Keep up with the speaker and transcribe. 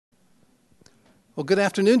Well, good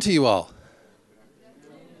afternoon to you all.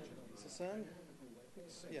 Is this on?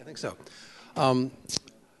 Yeah, I think so.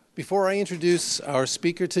 Before I introduce our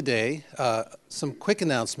speaker today, some quick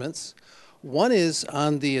announcements. One is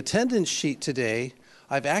on the attendance sheet today,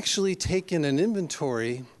 I've actually taken an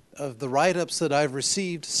inventory of the write-ups that I've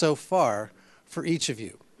received so far for each of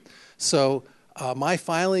you. So my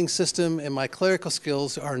filing system and my clerical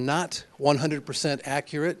skills are not 100%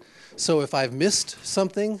 accurate. So if I've missed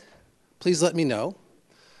something, please let me know.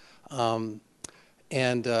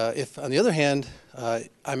 If, on the other hand,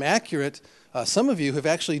 I'm accurate, some of you have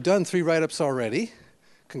actually done 3 write-ups already.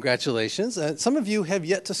 Congratulations. Some of you have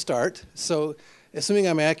yet to start. So assuming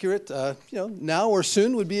I'm accurate, now or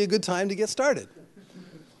soon would be a good time to get started.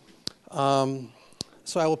 So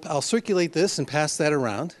I'll circulate this and pass that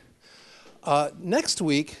around. Next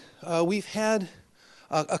week, we've had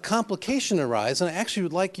a complication arise, and I actually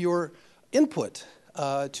would like your input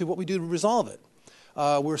to what we do to resolve it.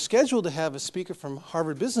 We're scheduled to have a speaker from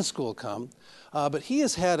Harvard Business School come, but he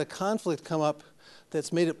has had a conflict come up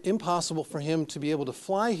that's made it impossible for him to be able to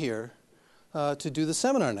fly here to do the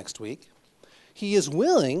seminar next week. He is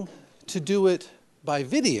willing to do it by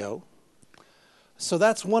video, so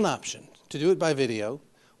that's one option, to do it by video.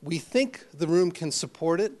 We think the room can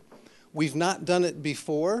support it. We've not done it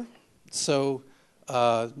before, so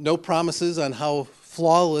no promises on how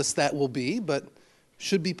flawless that will be, but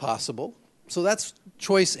should be possible. So that's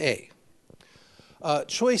choice A.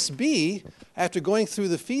 Choice B, after going through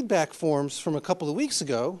the feedback forms from a couple of weeks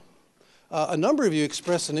ago, a number of you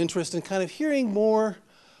expressed an interest in kind of hearing more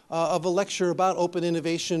of a lecture about open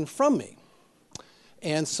innovation from me.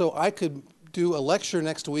 And so I could do a lecture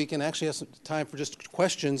next week and actually have some time for just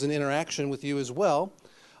questions and interaction with you as well.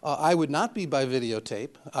 I would not be by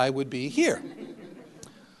videotape. I would be here.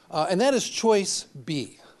 And that is choice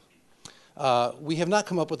B. We have not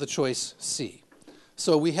come up with a choice C.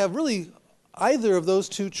 So we have really either of those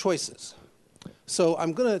two choices. So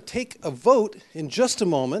I'm going to take a vote in just a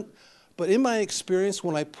moment, but in my experience,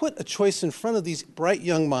 when I put a choice in front of these bright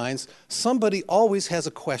young minds, somebody always has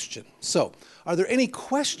a question. So are there any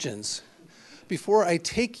questions before I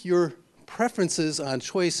take your preferences on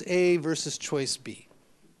choice A versus choice B?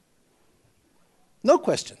 No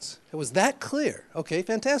questions. It was that clear. Okay,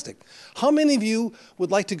 fantastic. How many of you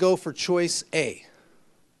would like to go for choice A?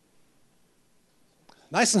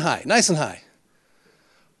 Nice and high, nice and high.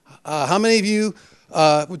 How many of you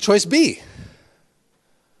would choice B?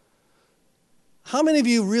 How many of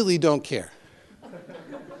you really don't care?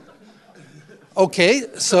 Okay,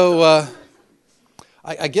 so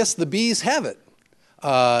I guess the B's have it.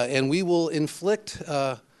 And we will inflict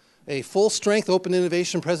a full-strength open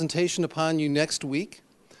innovation presentation upon you next week,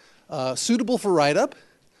 suitable for write-up,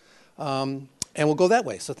 and we'll go that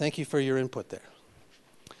way. So thank you for your input there.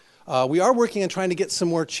 We are working on trying to get some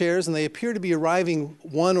more chairs, and they appear to be arriving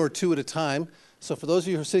 1 or 2 at a time. So for those of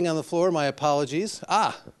you who are sitting on the floor, my apologies.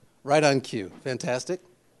 Right on cue. Fantastic.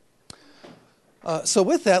 So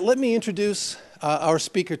with that, let me introduce our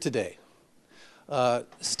speaker today.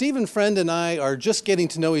 Stephen Friend and I are just getting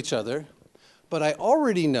to know each other, but I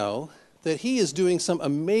already know that he is doing some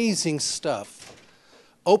amazing stuff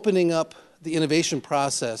opening up the innovation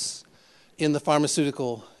process in the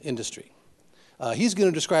pharmaceutical industry. He's going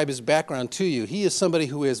to describe his background to you. He is somebody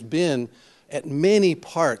who has been at many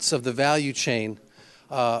parts of the value chain,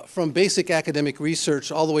 from basic academic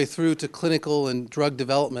research all the way through to clinical and drug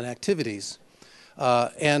development activities,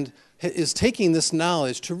 and is taking this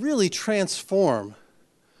knowledge to really transform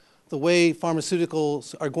the way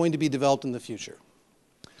pharmaceuticals are going to be developed in the future.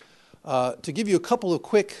 To give you a couple of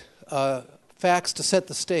quick facts to set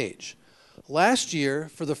the stage. Last year,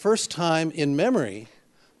 for the first time in memory,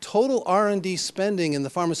 total R&D spending in the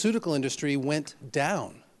pharmaceutical industry went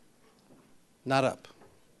down, not up.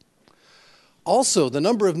 Also, the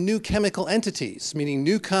number of new chemical entities, meaning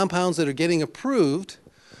new compounds that are getting approved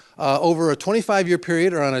over a 25-year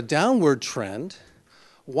period, are on a downward trend,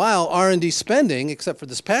 while R&D spending, except for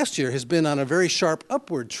this past year, has been on a very sharp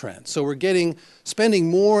upward trend. So we're spending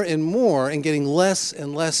more and more and getting less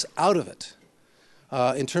and less out of it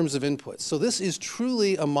in terms of inputs. So this is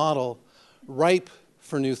truly a model ripe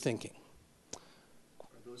for new thinking.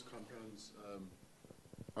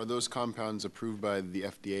 Are those compounds approved by the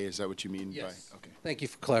FDA? Is that what you mean? Yes. By? Okay. Thank you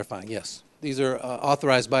for clarifying. Yes. These are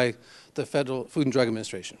authorized by the Federal Food and Drug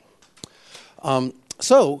Administration. The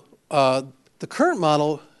current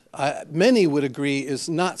model, many would agree, is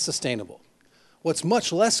not sustainable. What's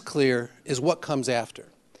much less clear is what comes after.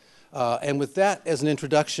 And with that as an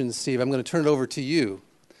introduction, Steve, I'm going to turn it over to you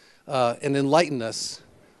and enlighten us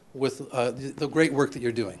with the great work that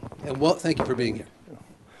you're doing. And thank you for being here.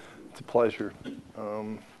 a pleasure.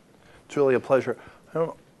 It's really a pleasure. I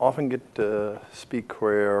don't often get to speak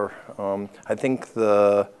where I think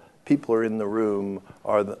the people who are in the room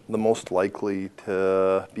are the most likely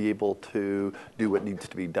to be able to do what needs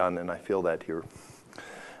to be done, and I feel that here.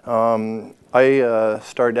 I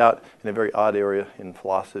started out in a very odd area in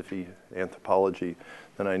philosophy, anthropology.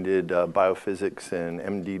 Then I did biophysics and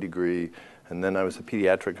MD degree, and then I was a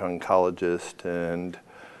pediatric oncologist, and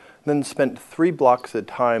then spent 3 blocks at a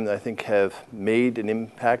time that I think have made an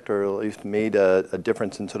impact, or at least made a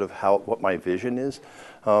difference in sort of what my vision is.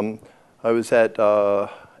 I was at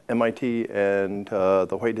MIT and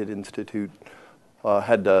the Whitehead Institute.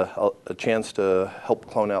 Had a chance to help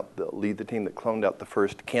lead the team that cloned out the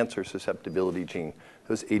first cancer susceptibility gene. It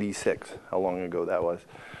was '86, how long ago that was.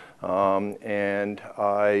 And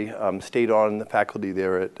I stayed on the faculty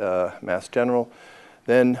there at Mass General.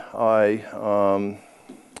 Then I,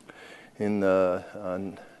 in the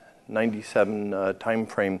 '97 time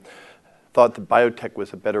frame, thought that biotech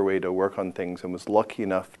was a better way to work on things, and was lucky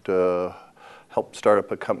enough to help start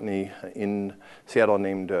up a company in Seattle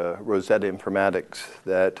named Rosetta Informatics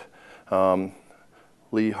that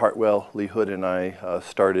Lee Hartwell, Lee Hood, and I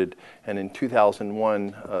started. And in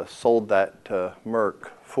 2001, sold that to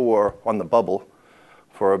Merck on the bubble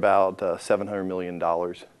for about $700 million.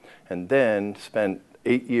 And then spent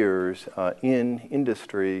 8 years in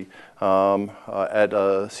industry at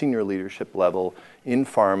a senior leadership level in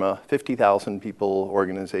pharma, 50,000 people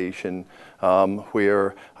organization,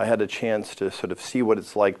 where I had a chance to sort of see what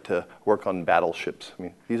it's like to work on battleships. I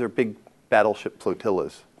mean, these are big battleship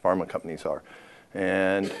flotillas, pharma companies are.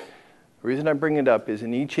 And the reason I bring it up is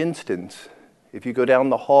in each instance, if you go down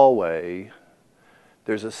the hallway,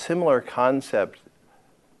 there's a similar concept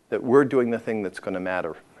that we're doing the thing that's going to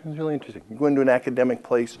matter. It's really interesting. You go into an academic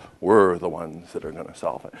place, we're the ones that are going to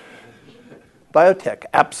solve it. Biotech,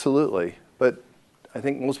 absolutely. But I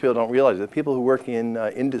think most people don't realize that people who work in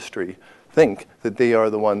industry think that they are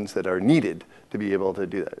the ones that are needed to be able to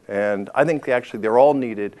do that. And I think they're all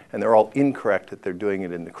needed, and they're all incorrect that they're doing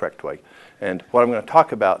it in the correct way. And what I'm going to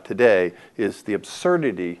talk about today is the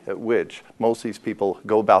absurdity at which most of these people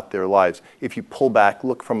go about their lives. If you pull back,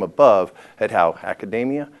 look from above at how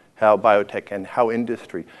academia, how biotech, and how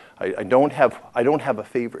industry. I don't have a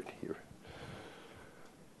favorite here.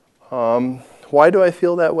 Why do I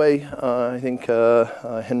feel that way? I think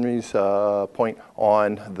Henry's point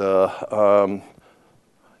on the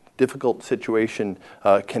difficult situation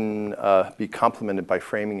can be complemented by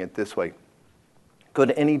framing it this way. Go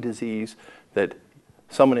to any disease that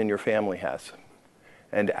someone in your family has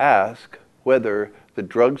and ask whether the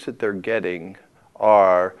drugs that they're getting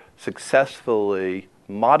are successfully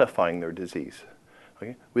modifying their disease.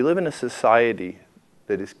 Okay? We live in a society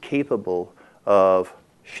that is capable of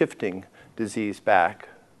shifting disease back,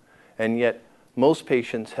 and yet most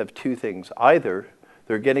patients have 2 things. Either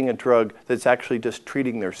they're getting a drug that's actually just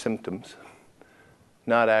treating their symptoms,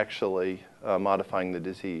 not actually modifying the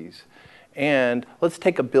disease. And let's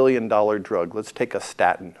take a $1 billion drug. Let's take a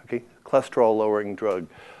statin, okay? Cholesterol-lowering drug,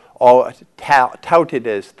 all touted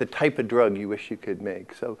as the type of drug you wish you could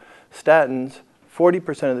make. So statins,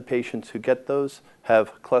 40% of the patients who get those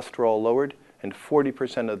have cholesterol lowered, and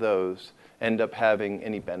 40% of those end up having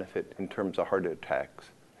any benefit in terms of heart attacks.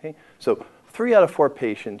 Okay? So 3 out of 4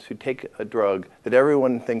 patients who take a drug that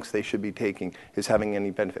everyone thinks they should be taking is having any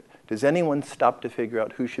benefit. Does anyone stop to figure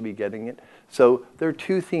out who should be getting it? So there are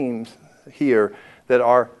 2 themes here that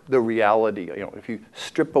are the reality. You know, if you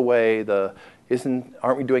strip away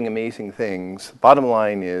aren't we doing amazing things? Bottom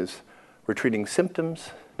line is we're treating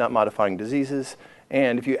symptoms, not modifying diseases.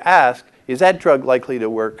 And if you ask, is that drug likely to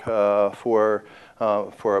work for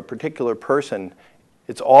a particular person?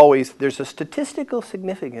 It's always, there's a statistical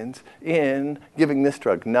significance in giving this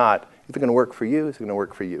drug, not is it going to work for you, is it going to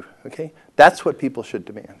work for you, okay? That's what people should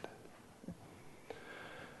demand.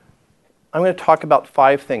 I'm going to talk about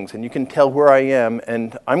 5 things, and you can tell where I am,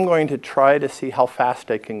 and I'm going to try to see how fast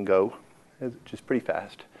I can go, which is pretty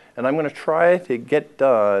fast. And I'm going to try to get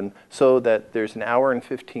done so that there's an hour and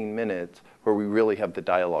 15 minutes where we really have the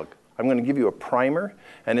dialogue. I'm going to give you a primer,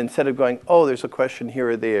 and instead of going, oh, there's a question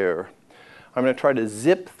here or there, I'm going to try to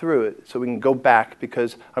zip through it so we can go back,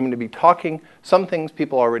 because I'm going to be talking, some things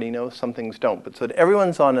people already know, some things don't. But so that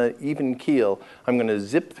everyone's on an even keel, I'm going to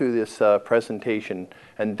zip through this presentation,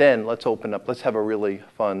 and then let's open up, let's have a really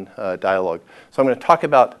fun dialogue. So I'm going to talk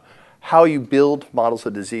about how you build models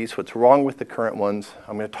of disease, what's wrong with the current ones.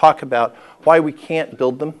 I'm going to talk about why we can't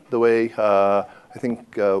build them the way I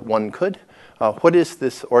think one could. What is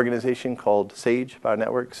this organization called SAGE,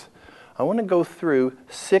 Bionetworks? I want to go through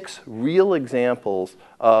 6 real examples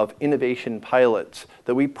of innovation pilots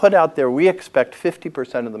that we put out there. We expect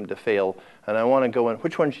 50% of them to fail. And I want to go in,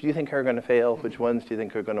 which ones do you think are going to fail? Which ones do you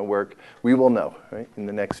think are going to work? We will know, right, in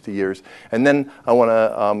the next 2 years. And then I want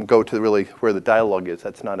to go to really where the dialogue is.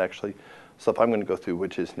 That's not actually stuff I'm going to go through,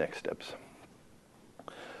 which is next steps.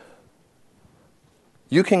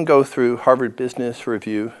 You can go through Harvard Business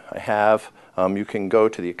Review. I have. You can go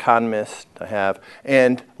to The Economist. I have.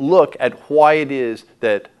 And look at why it is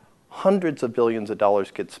that hundreds of billions of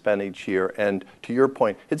dollars get spent each year. And to your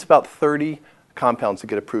point, it's about 30 compounds that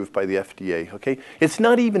get approved by the FDA. Okay? It's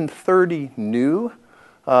not even 30 new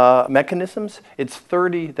mechanisms. It's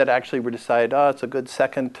 30 that actually were decided, it's a good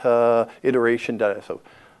second iteration. So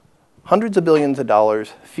hundreds of billions of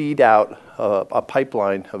dollars feed out a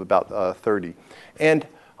pipeline of about 30. And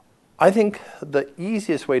I think the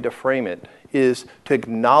easiest way to frame it is to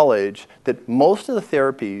acknowledge that most of the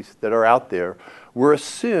therapies that are out there were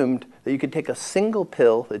assumed that you could take a single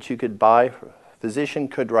pill that you could buy, a physician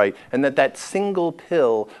could write, and that single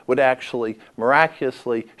pill would actually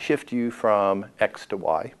miraculously shift you from X to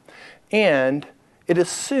Y. And it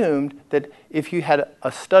assumed that if you had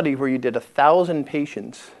a study where you did 1,000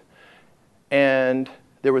 patients and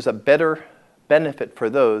there was a better benefit for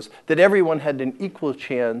those, that everyone had an equal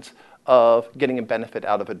chance of getting a benefit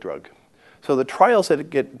out of a drug. So the trials that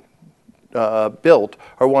get built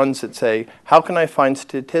are ones that say, how can I find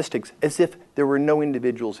statistics as if there were no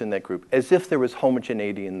individuals in that group, as if there was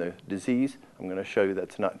homogeneity in the disease? I'm going to show you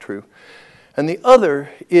that's not true. And the other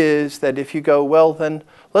is that if you go, well, then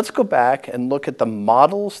let's go back and look at the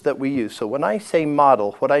models that we use. So when I say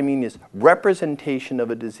model, what I mean is representation of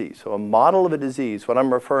a disease. So a model of a disease, what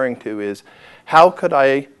I'm referring to is how could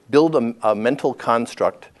I build a mental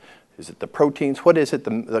construct? Is it the proteins? What is it,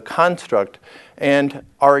 the construct? And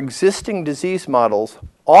our existing disease models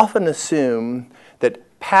often assume that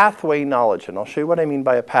pathway knowledge, and I'll show you what I mean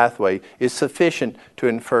by a pathway, is sufficient to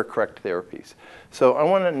infer correct therapies. So I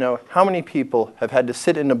want to know how many people have had to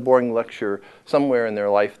sit in a boring lecture somewhere in their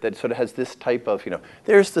life that sort of has this type of,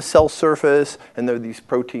 there's the cell surface, and there are these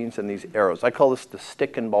proteins and these arrows. I call this the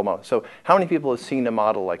stick and ball model. So how many people have seen a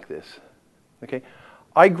model like this? Okay.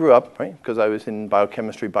 I grew up, right, because I was in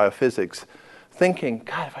biochemistry, biophysics, thinking,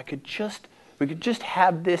 God, if we could just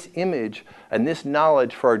have this image and this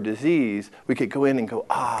knowledge for our disease, we could go in and go,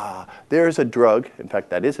 there's a drug, in fact,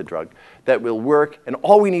 that is a drug, that will work, and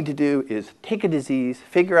all we need to do is take a disease,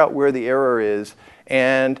 figure out where the error is,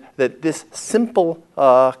 and that this simple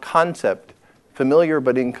concept, familiar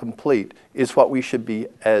but incomplete, is what we should be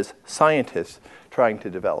as scientists trying to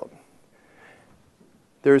develop.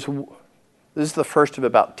 This is the first of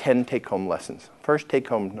about 10 take-home lessons. First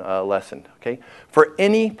take-home lesson, okay? For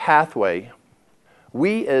any pathway,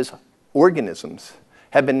 we as organisms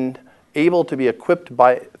have been able to be equipped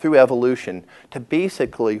through evolution to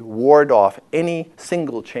basically ward off any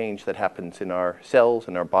single change that happens in our cells,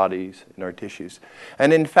 in our bodies, in our tissues.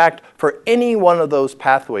 And in fact, for any one of those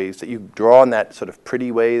pathways that you draw in that sort of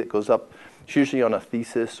pretty way that goes up, it's usually on a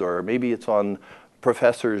thesis, or maybe it's on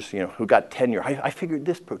professors who got tenure, I figured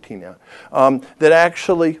this protein out, that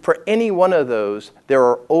actually for any one of those, there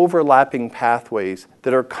are overlapping pathways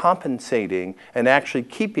that are compensating and actually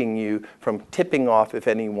keeping you from tipping off if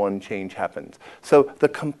any one change happens. So the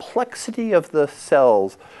complexity of the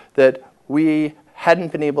cells that we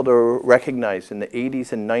hadn't been able to recognize in the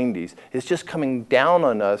 80s and 90s is just coming down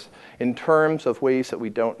on us in terms of ways that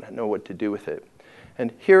we don't know what to do with it.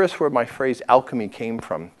 And here is where my phrase alchemy came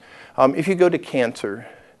from. If you go to cancer,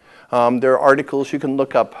 there are articles you can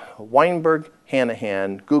look up, Weinberg,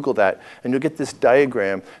 Hanahan, Google that, and you'll get this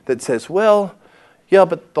diagram that says, well, yeah,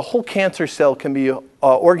 but the whole cancer cell can be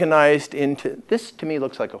organized into, this to me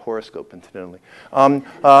looks like a horoscope, incidentally,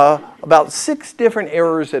 about 6 different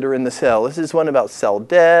errors that are in the cell. This is one about cell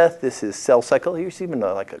death. This is cell cycle. Here's even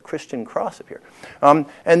like a Christian cross up here.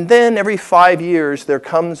 And then every 5 years, there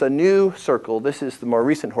comes a new circle. This is the more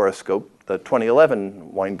recent horoscope, the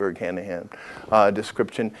 2011 Weinberg-Hanahan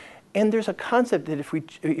description. And there's a concept that if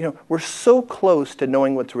we're so close to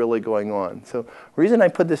knowing what's really going on. So the reason I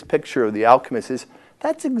put this picture of the alchemist is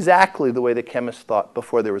that's exactly the way the chemists thought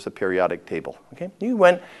before there was a periodic table. Okay? You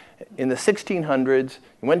went in the 1600s,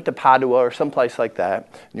 you went to Padua or someplace like that,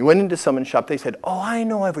 and you went into someone's shop, they said, I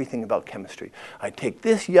know everything about chemistry. I take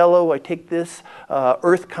this yellow, I take this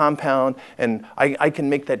earth compound, and I can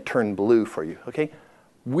make that turn blue for you. Okay?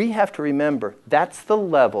 We have to remember that's the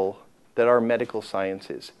level that our medical science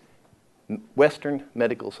is. Western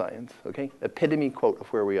medical science, okay? Epitome quote of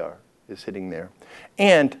where we are is sitting there.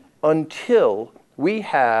 And until we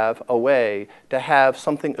have a way to have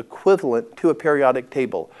something equivalent to a periodic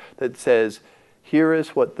table that says, here is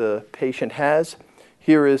what the patient has,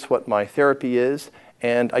 here is what my therapy is,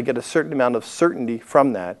 and I get a certain amount of certainty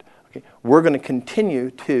from that. Okay? We're going to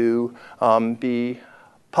continue to be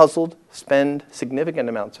puzzled, spend significant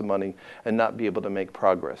amounts of money, and not be able to make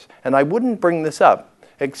progress. And I wouldn't bring this up,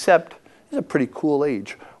 except it's a pretty cool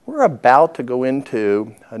age. We're about to go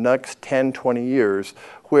into the next 10, 20 years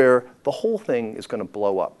where the whole thing is going to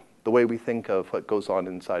blow up, the way we think of what goes on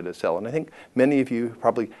inside a cell. And I think many of you,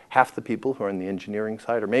 probably half the people who are on the engineering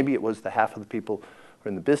side, or maybe it was the half of the people who are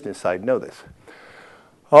in the business side, know this.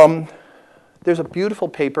 There's a beautiful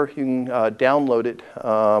paper. You can download it,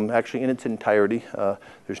 actually in its entirety.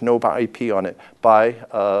 There's no IP on it, by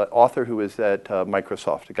an author who is at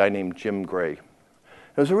Microsoft, a guy named Jim Gray.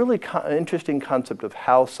 It was a really interesting concept of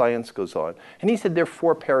how science goes on. And he said there are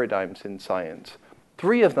 4 paradigms in science.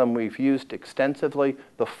 3 of them we've used extensively.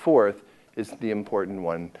 The 4th is the important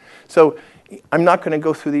one. So I'm not going to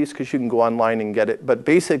go through these because you can go online and get it. But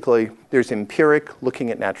basically, there's empiric,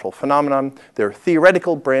 looking at natural phenomenon. There are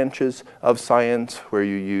theoretical branches of science where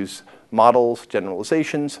you use models,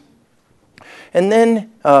 generalizations. And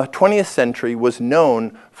then 20th century was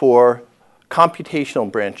known for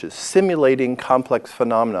computational branches, simulating complex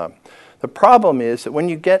phenomena. The problem is that when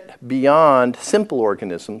you get beyond simple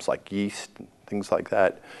organisms like yeast and things like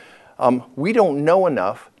that, we don't know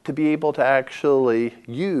enough to be able to actually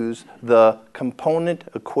use the component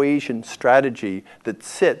equation strategy that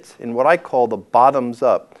sits in what I call the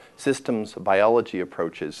bottoms-up systems biology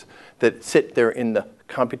approaches that sit there in the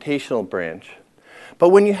computational branch. But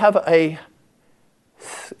when you have a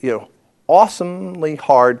awesomely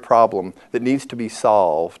hard problem that needs to be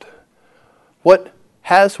solved, what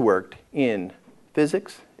has worked in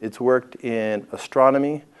physics, it's worked in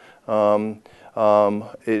astronomy,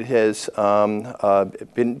 it has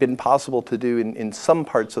been possible to do in some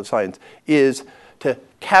parts of science, is to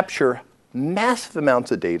capture massive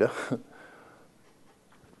amounts of data,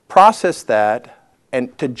 process that,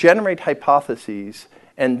 and to generate hypotheses,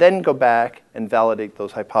 and then go back and validate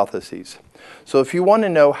those hypotheses. So if you want to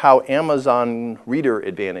know how Amazon Reader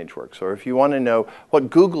Advantage works, or if you want to know what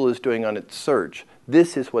Google is doing on its search,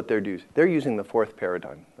 this is what they're doing. They're using the 4th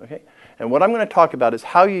paradigm. Okay? And what I'm going to talk about is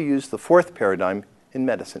how you use the 4th paradigm in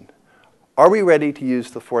medicine. Are we ready to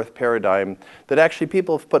use the 4th paradigm that actually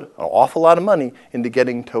people have put an awful lot of money into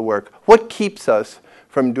getting to work? What keeps us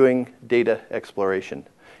from doing data exploration?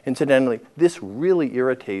 Incidentally, this really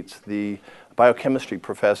irritates the biochemistry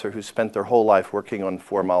professor who spent their whole life working on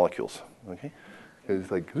 4 molecules. Okay?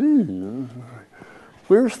 It's like,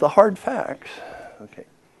 where's the hard facts? Okay.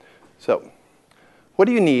 So, what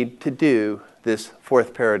do you need to do this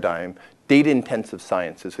 4th paradigm? Data-intensive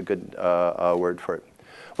science is a good word for it.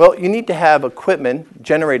 Well, you need to have equipment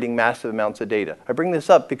generating massive amounts of data. I bring this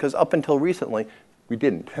up because up until recently, we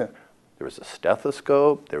didn't. There was a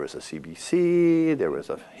stethoscope, there was a CBC, there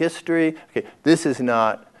was a history. Okay, this is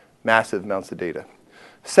not massive amounts of data.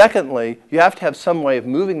 Secondly, you have to have some way of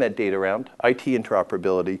moving that data around, IT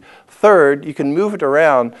interoperability. Third, you can move it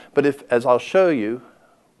around, but if, as I'll show you,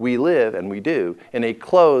 we live, and we do, in a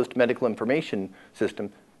closed medical information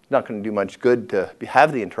system, it's not going to do much good to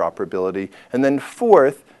have the interoperability. And then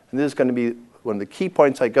fourth, and this is going to be one of the key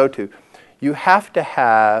points I go to, you have to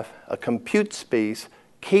have a compute space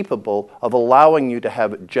capable of allowing you to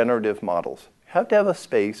have generative models. You have to have a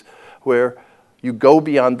space where you go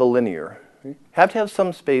beyond the linear. You have to have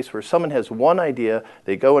some space where someone has one idea,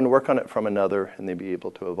 they go and work on it from another, and they be able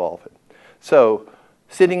to evolve it. So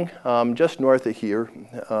sitting just north of here,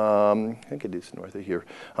 I think it is north of here,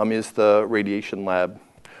 is the radiation lab.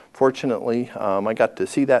 Fortunately, I got to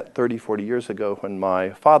see that 30, 40 years ago when my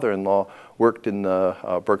father-in-law worked in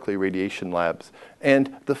the Berkeley radiation labs.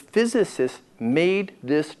 And the physicists made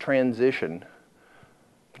this transition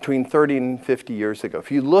between 30 and 50 years ago.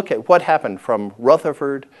 If you look at what happened from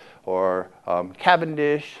Rutherford or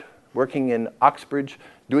Cavendish, working in Oxbridge,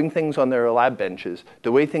 doing things on their lab benches,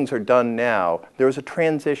 the way things are done now, there was a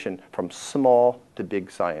transition from small to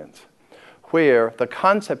big science, where the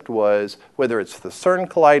concept was, whether it's the CERN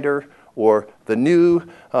collider or the new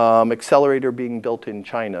accelerator being built in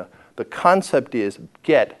China, the concept is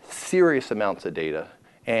get serious amounts of data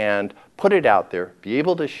and put it out there, be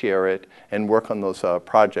able to share it, and work on those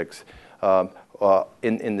projects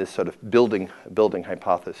in this sort of building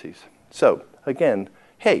hypotheses. So again,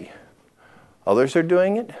 hey, others are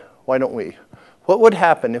doing it, why don't we? What would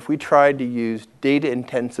happen if we tried to use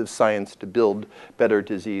data-intensive science to build better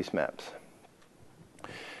disease maps?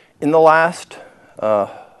 In the last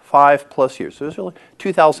 5+ years. So it was really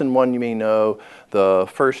 2001, you may know, the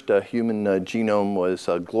first human genome was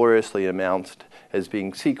gloriously announced as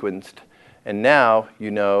being sequenced. And now you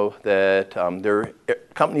know that there are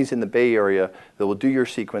companies in the Bay Area that will do your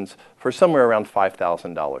sequence for somewhere around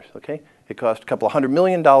 $5,000, okay? It costs a couple of $100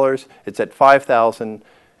 million. It's at $5,000.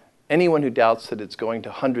 Anyone who doubts that it's going to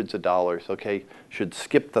hundreds of dollars, okay, should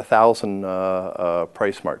skip the $1,000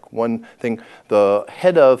 price mark. One thing, the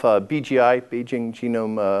head of BGI, Beijing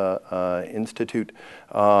Genome Institute,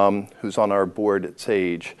 who's on our board at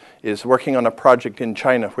SAGE, is working on a project in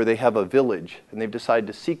China where they have a village, and they've decided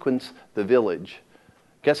to sequence the village.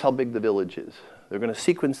 Guess how big the village is? They're going to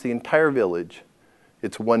sequence the entire village.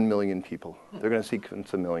 It's 1 million people. They're going to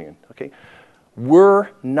sequence 1 million, okay?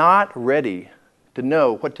 We're not ready to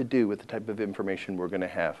know what to do with the type of information we're going to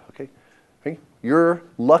have, okay? You're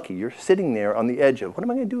lucky. You're sitting there on the edge of, what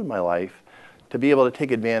am I going to do in my life to be able to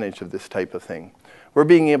take advantage of this type of thing? We're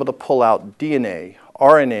being able to pull out DNA,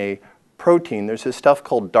 RNA, protein. There's this stuff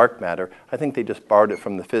called dark matter. I think they just borrowed it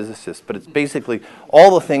from the physicists, but it's basically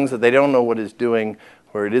all the things that they don't know what it's doing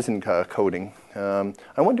where it isn't coding. I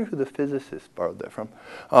wonder who the physicists borrowed that from.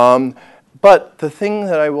 But the thing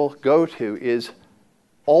that I will go to is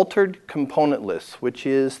altered component lists, which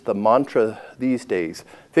is the mantra these days.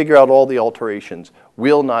 Figure out all the alterations.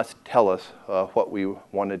 Will not tell us what we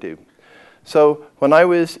want to do. So when I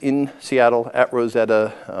was in Seattle at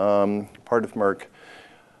Rosetta, part of Merck,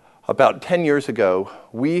 about 10 years ago,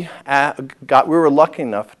 we were lucky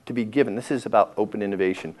enough to be given, this is about open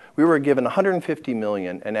innovation, we were given $150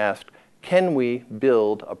 million and asked, can we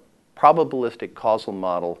build a probabilistic causal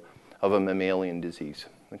model of a mammalian disease?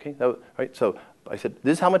 Okay, right? So I said,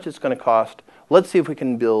 this is how much it's going to cost. Let's see if we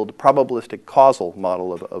can build a probabilistic causal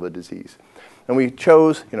model of a disease. And we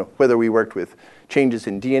chose, whether we worked with changes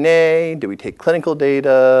in DNA, did we take clinical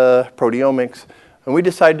data, proteomics, and we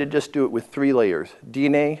decided to just do it with 3 layers,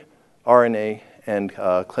 DNA, RNA, and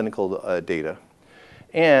clinical data.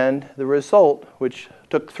 And the result, which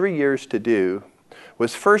took 3 years to do,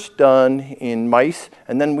 was first done in mice,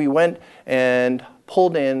 and then we went and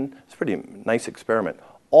pulled in, it's a pretty nice experiment,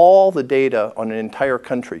 all the data on an entire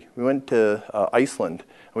country. We went to Iceland,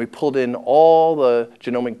 and we pulled in all the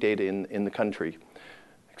genomic data in the country.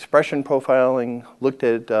 Expression profiling, looked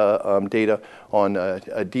at data on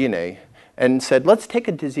DNA, and said, let's take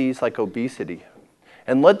a disease like obesity,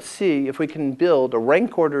 and let's see if we can build a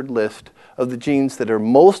rank-ordered list of the genes that are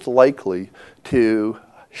most likely to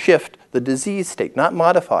shift the disease state, not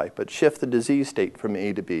modify, but shift the disease state from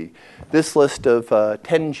A to B. This list of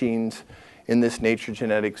 10 genes in this Nature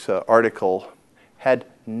Genetics article had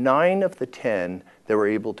 9 of the 10 that were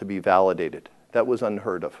able to be validated. That was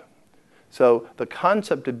unheard of. So the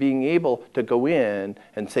concept of being able to go in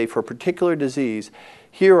and say for a particular disease,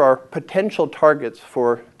 here are potential targets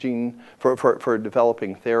for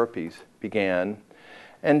developing therapies began.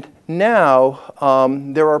 And now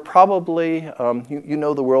there are probably, you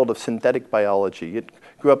know the world of synthetic biology. It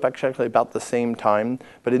grew up actually about the same time.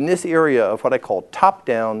 But in this area of what I call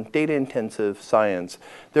top-down, data-intensive science,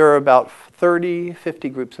 there are about 30, 50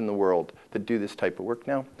 groups in the world that do this type of work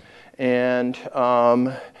now. And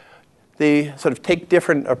they sort of take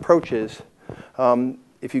different approaches.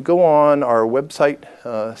 If you go on our website,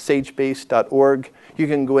 sagebase.org, you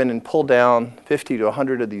can go in and pull down 50 to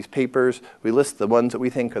 100 of these papers. We list the ones that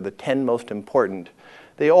we think are the 10 most important.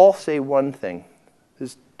 They all say one thing.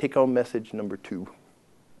 This is take-home message number 2.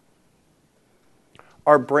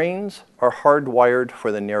 Our brains are hardwired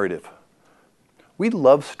for the narrative. We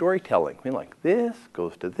love storytelling. We like this,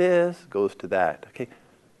 goes to that. Okay?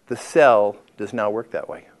 The cell does not work that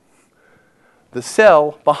way. The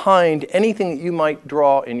cell behind anything that you might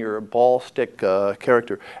draw in your ball stick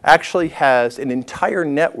character actually has an entire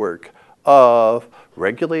network of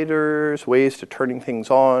regulators, ways to turning things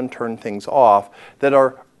on, turn things off, that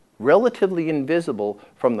are relatively invisible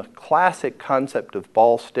from the classic concept of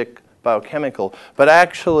ball stick biochemical, but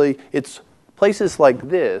actually it's places like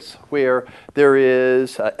this where there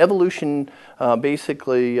is evolution,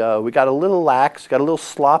 basically we got a little lax, got a little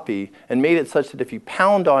sloppy, and made it such that if you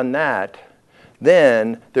pound on that,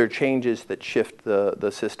 then there are changes that shift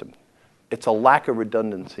the system. It's a lack of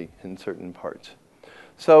redundancy in certain parts.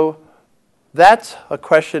 So that's a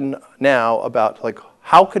question now about like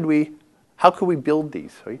how could we build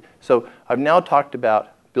these, right? So I've now talked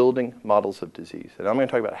about building models of disease, and I'm going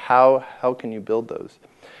to talk about how can you build those.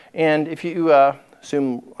 And if you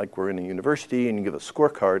assume like we're in a university and you give a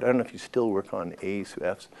scorecard, I don't know if you still work on A's,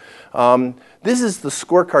 F's. This is the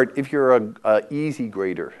scorecard if you're a easy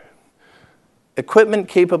grader. Equipment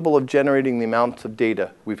capable of generating the amounts of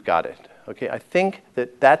data, we've got it. Okay, I think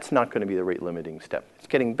that that's not going to be the rate limiting step. It's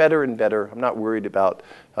getting better and better. I'm not worried about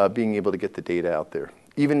being able to get the data out there,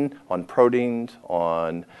 even on proteins,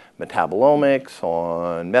 on metabolomics,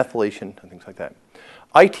 on methylation, and things like that.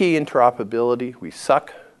 IT interoperability, we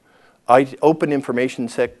suck. Open information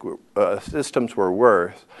systems were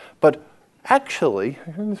worse. But actually,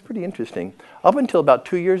 it's pretty interesting, up until about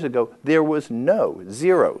 2 years ago, there was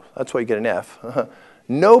zero, that's why you get an F,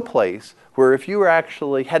 no place where if you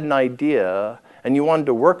actually had an idea and you wanted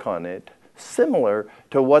to work on it, similar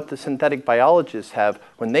to what the synthetic biologists have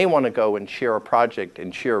when they want to go and share a project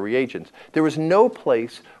and share reagents. There was no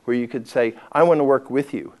place where you could say, I want to work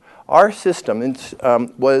with you. Our system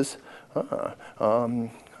was, I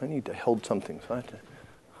need to hold something, so I have to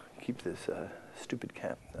keep this stupid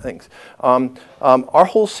cap. Thanks. Our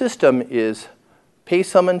whole system is pay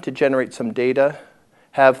someone to generate some data,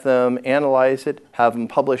 have them analyze it, have them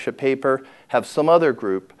publish a paper, have some other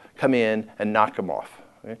group come in and knock them off.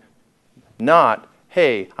 Okay? Not,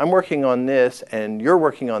 hey, I'm working on this and you're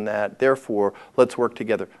working on that, therefore let's work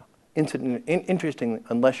together. Interesting,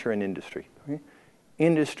 unless you're in industry. Okay?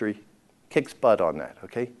 Industry kicks butt on that,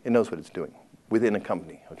 okay? It knows what it's doing within a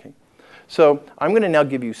company, okay? So I'm going to now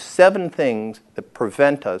give you 7 things that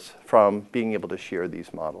prevent us from being able to share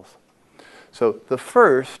these models. So the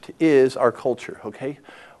first is our culture, okay?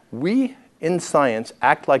 We, in science,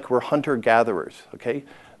 act like we're hunter-gatherers, okay?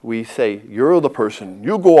 We say, you're the person,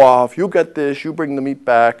 you go off, you get this, you bring the meat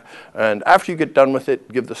back, and after you get done with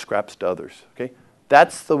it, give the scraps to others, okay?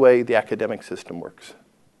 That's the way the academic system works,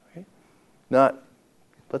 okay? Not,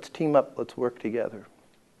 let's team up, let's work together.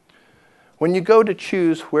 When you go to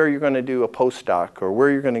choose where you're going to do a postdoc or where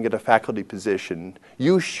you're going to get a faculty position,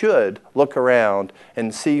 you should look around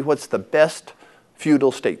and see what's the best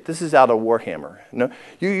feudal state. This is out of Warhammer.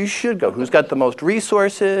 You should go. Who's got the most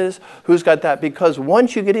resources? Who's got that? Because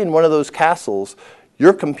once you get in one of those castles,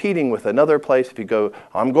 you're competing with another place. If you go,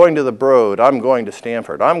 I'm going to the Broad, I'm going to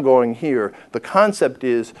Stanford, I'm going here. The concept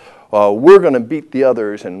is we're going to beat the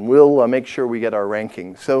others and we'll make sure we get our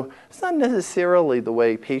rankings. So it's not necessarily the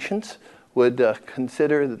way patients would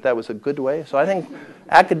consider that that was a good way. So I think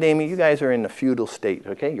academia, you guys are in a feudal state,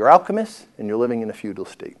 okay? You're alchemists and you're living in a feudal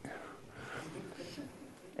state.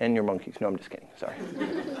 And you're monkeys. No, I'm just kidding, sorry.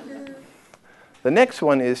 The next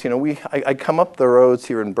one is, I come up the roads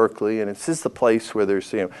here in Berkeley and this is the place where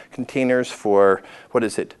there's, containers for, what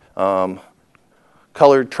is it?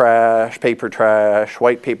 Colored trash, paper trash,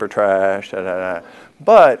 white paper trash, da, da, da.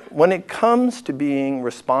 But when it comes to being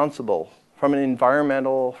responsible from an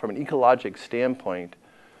environmental, from an ecologic standpoint,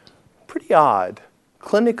 pretty odd.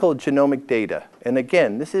 Clinical genomic data. And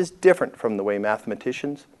again, this is different from the way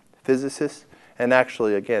mathematicians, physicists, and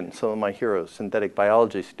actually, again, some of my heroes, synthetic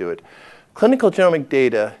biologists, do it. Clinical genomic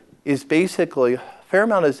data is basically, a fair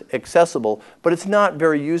amount is accessible, but it's not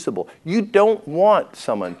very usable. You don't want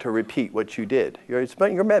someone to repeat what you did. You're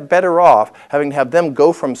better off having to have them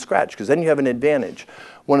go from scratch, because then you have an advantage.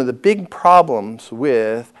 One of the big problems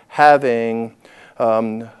with having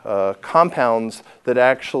compounds that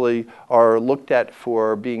actually are looked at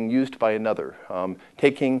for being used by another,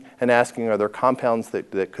 taking and asking, are there compounds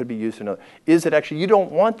that could be used in another, is that actually you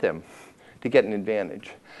don't want them to get an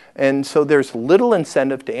advantage. And so there's little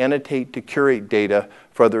incentive to annotate, to curate data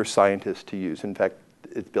for other scientists to use. In fact,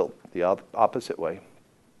 it's built the opposite way.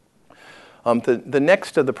 The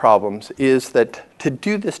next of the problems is that to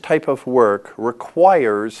do this type of work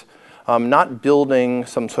requires not building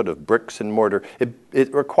some sort of bricks and mortar.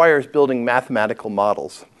 It requires building mathematical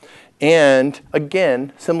models. And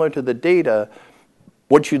again, similar to the data,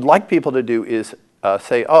 what you'd like people to do is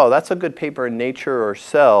say, oh, that's a good paper in Nature or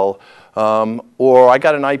Cell, or I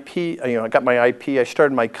got an IP, I got my IP, I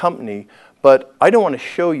started my company, but I don't want to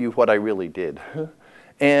show you what I really did.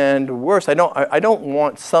 And worse, I don't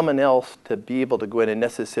want someone else to be able to go in and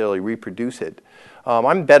necessarily reproduce it.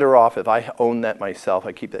 I'm better off if I own that myself,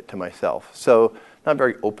 I keep that to myself. So not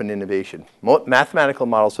very open innovation. Mathematical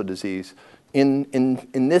models of disease in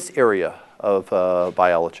this area of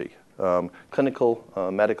biology,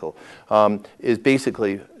 clinical, medical, is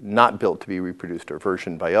basically not built to be reproduced or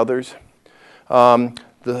versioned by others.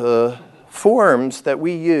 The forms that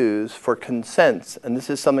we use for consents, and this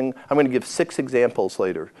is something, I'm going to give 6 examples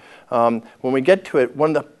later. When we get to it,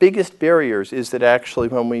 one of the biggest barriers is that actually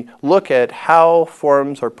when we look at how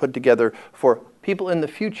forms are put together for people in the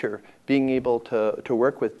future being able to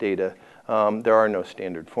work with data, there are no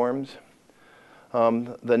standard forms.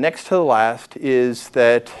 The next to the last is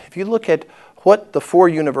that if you look at what the 4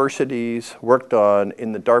 universities worked on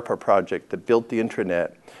in the DARPA project that built the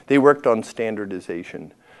intranet, they worked on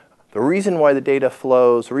standardization. The reason why the data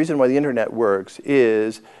flows, the reason why the internet works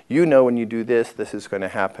is you know when you do this, this is going to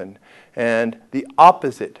happen. And the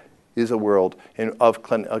opposite is a world of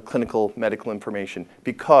clinical medical information,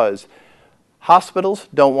 because hospitals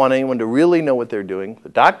don't want anyone to really know what they're doing. The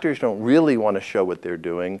doctors don't really want to show what they're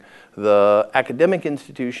doing. The academic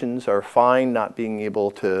institutions are fine not being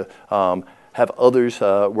able to have others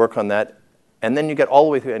work on that. And then you get all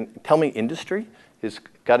the way through, and tell me industry has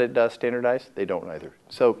got it standardized? They don't either.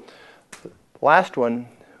 So the last one,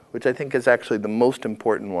 which I think is actually the most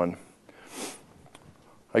important one.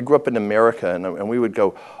 I grew up in America, and we would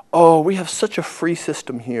go, oh, we have such a free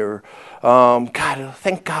system here. God,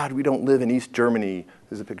 thank God we don't live in East Germany.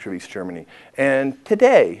 There's a picture of East Germany. And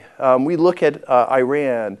today, we look at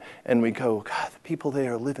Iran, and we go, God, the people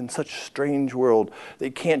there live in such a strange world.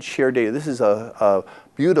 They can't share data. This is a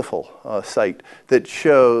beautiful site that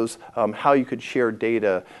shows how you could share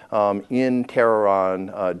data in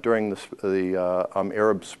Tehran during the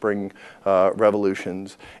Arab Spring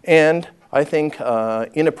revolutions. And I think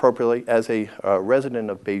inappropriately, as a resident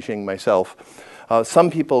of Beijing myself,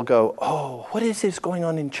 some people go, oh, what is this going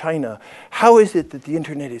on in China? How is it that the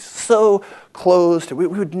internet is so closed? We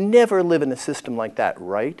would never live in a system like that,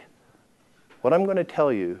 right? What I'm going to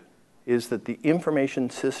tell you is that the information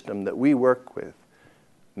system that we work with,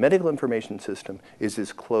 medical information system, is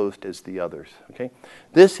as closed as the others. Okay?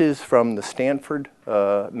 This is from the Stanford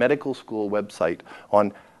Medical School website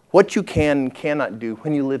on what you can and cannot do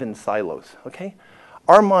when you live in silos, okay?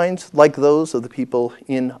 Our minds, like those of the people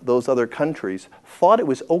in those other countries, thought it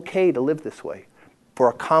was okay to live this way for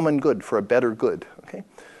a common good, for a better good, okay?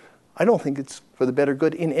 I don't think it's for the better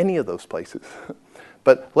good in any of those places.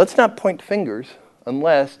 But let's not point fingers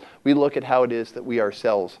unless we look at how it is that we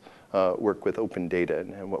ourselves work with open data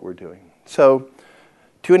and what we're doing. So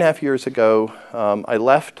 2.5 years ago, I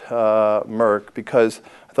left Merck because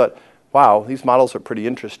I thought, wow, these models are pretty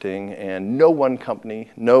interesting, and no one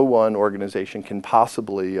company, no one organization can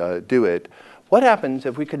possibly do it. What happens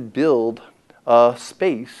if we could build a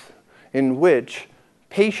space in which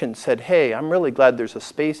patients said, hey, I'm really glad there's a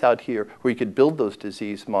space out here where you could build those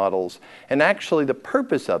disease models. And actually the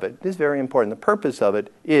purpose of it is very important. The purpose of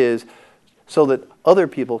it is so that other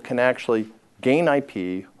people can actually gain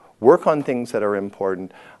IP, work on things that are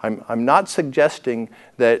important. I'm not suggesting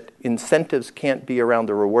that incentives can't be around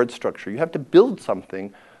the reward structure. You have to build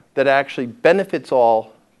something that actually benefits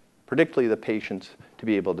all, particularly the patients, to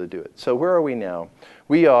be able to do it. So where are we now?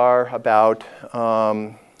 We are about,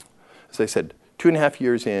 as I said, 2.5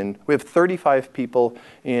 years in. We have 35 people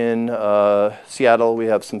in Seattle. We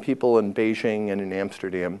have some people in Beijing and in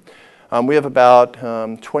Amsterdam. We have about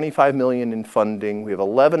 25 million in funding. We have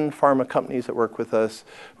 11 pharma companies that work with us.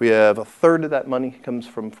 We have 1/3 of that money comes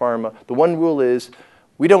from pharma. The one rule is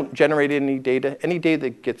we don't generate any data. Any data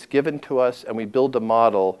that gets given to us and we build a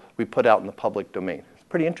model, we put out in the public domain. It's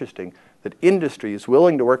pretty interesting that industry is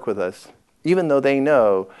willing to work with us, even though they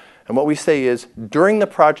know. And what we say is, during the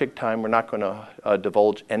project time, we're not going to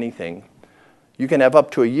divulge anything. You can have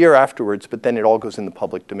up to a year afterwards, but then it all goes in the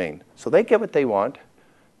public domain. So they get what they want.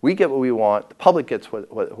 We get what we want. The public gets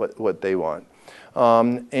what they want. I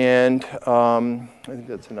think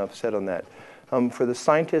that's enough said on that. For the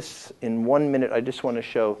scientists, in 1 minute, I just want to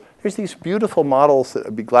show, there's these beautiful models that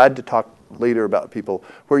I'd be glad to talk later about people,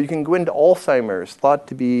 where you can go into Alzheimer's, thought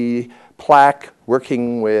to be plaque,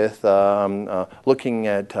 working with, looking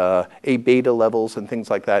at A beta levels and things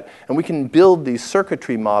like that. And we can build these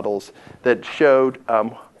circuitry models that showed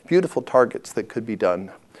beautiful targets that could be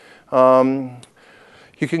done.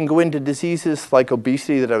 You can go into diseases like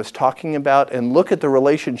obesity that I was talking about and look at the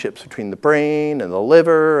relationships between the brain and the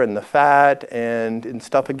liver and the fat and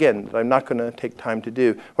stuff, again, that I'm not going to take time to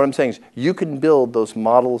do. What I'm saying is you can build those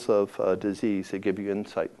models of disease that give you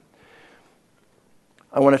insight.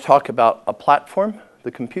 I want to talk about a platform,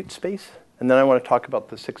 the compute space, and then I want to talk about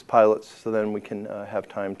the 6 pilots so then we can have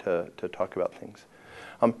time to talk about things.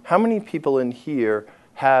 How many people in here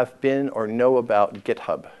have been or know about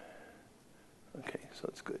GitHub? Okay, so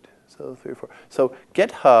that's good. So 3 or 4. So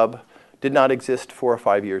GitHub did not exist 4 or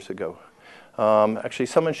 5 years ago. Actually,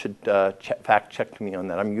 someone should fact check me on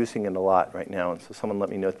that. I'm using it a lot right now, and so someone let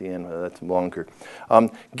me know at the end whether that's longer.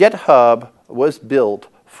 GitHub was built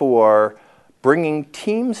for bringing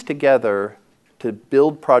teams together to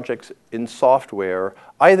build projects in software,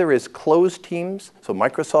 either as closed teams, so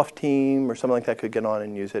Microsoft team or something like that could get on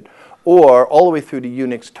and use it, or all the way through to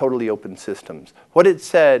Unix totally open systems. What it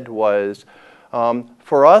said was,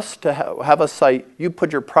 for us to have a site, you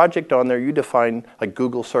put your project on there, you define like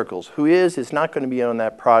Google Circles. Who is not going to be on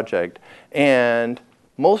that project. And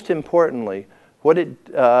most importantly, what it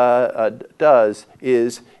does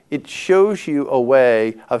is it shows you a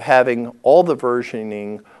way of having all the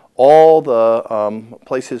versioning, all the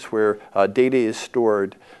places where data is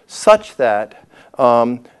stored, such that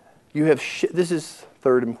you have, this is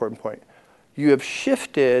third important point, you have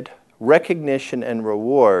shifted recognition and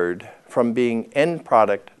reward from being end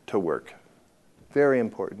product to work. Very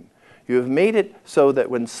important. You have made it so that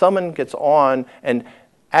when someone gets on and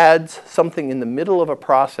adds something in the middle of a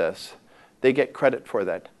process, they get credit for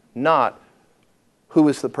that, not who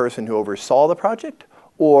was the person who oversaw the project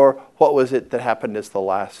or what was it that happened as the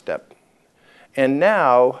last step. And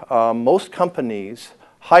now most companies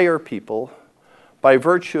hire people by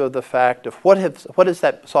virtue of the fact of what has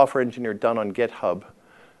that software engineer done on GitHub,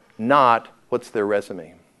 not what's their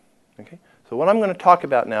resume. Okay? So what I'm going to talk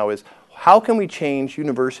about now is how can we change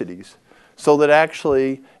universities so that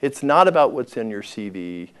actually it's not about what's in your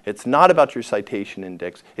CV, it's not about your citation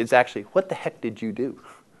index, it's actually what the heck did you do?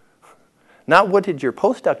 Not what did your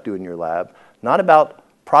postdoc do in your lab, not about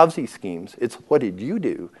Pravzi schemes, it's what did you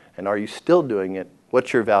do and are you still doing it?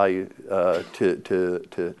 What's your value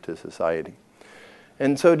to society?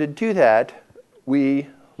 And so to do that, we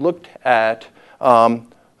looked at, the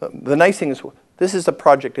nice thing is, this is a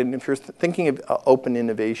project, and if you're thinking of open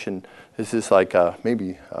innovation, this is like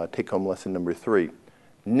maybe take-home lesson number 3.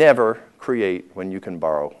 Never create when you can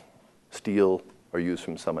borrow, steal, or use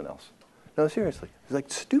from someone else. No, seriously, it's like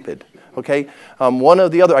stupid, okay? One of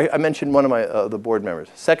the other, I mentioned one of my the board members,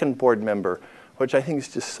 second board member, which I think is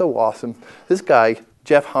just so awesome. This guy,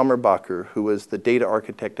 Jeff Hammerbacher, who was the data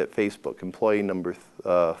architect at Facebook, employee number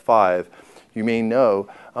 5, you may know,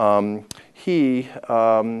 he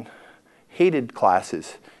hated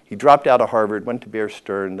classes. He dropped out of Harvard, went to Bear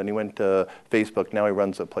Stearns, then he went to Facebook. Now he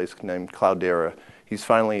runs a place named Cloudera. He's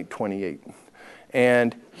finally 28.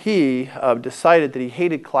 And he decided that he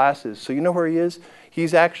hated classes. So you know where he is?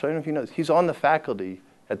 He's actually, I don't know if you know this, he's on the faculty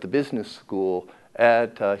at the business school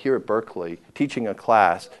here at Berkeley teaching a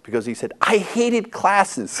class because he said, I hated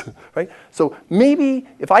classes, right? So maybe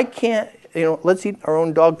if I can't, let's eat our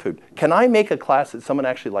own dog food. Can I make a class that someone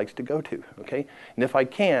actually likes to go to, okay? And if I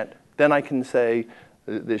can't, then I can say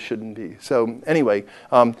this shouldn't be. So anyway,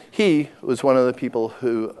 he was one of the people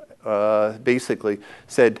who basically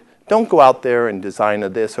said, don't go out there and design a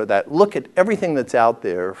this or that. Look at everything that's out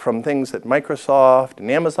there, from things that Microsoft and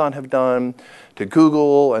Amazon have done to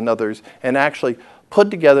Google and others, and actually put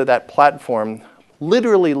together that platform,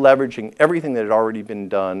 literally leveraging everything that had already been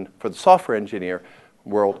done for the software engineer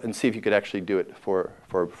world, and see if you could actually do it for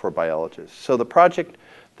biologists. So the project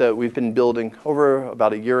that we've been building over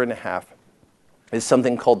about 1.5 years is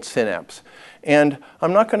something called Synapse. And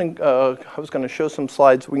I'm not going to, I was going to show some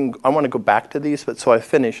slides. I want to go back to these, but so I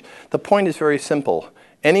finish. The point is very simple.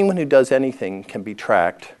 Anyone who does anything can be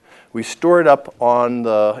tracked. We store it up in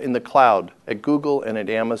the cloud at Google and at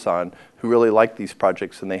Amazon, who really like these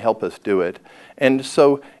projects, and they help us do it. And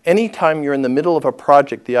so anytime you're in the middle of a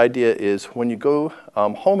project, the idea is when you go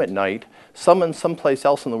home at night, someone someplace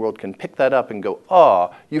else in the world can pick that up and go,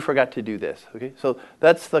 oh, you forgot to do this. Okay? So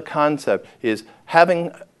that's the concept, is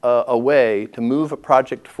having a way to move a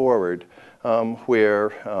project forward where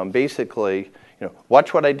basically,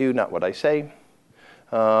 watch what I do, not what I say.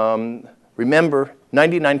 Remember,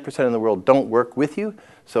 99% of the world don't work with you,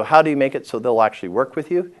 so how do you make it so they'll actually work with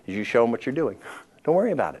you? Is you show them what you're doing. Don't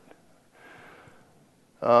worry about it.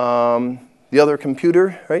 The other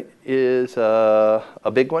computer, right, is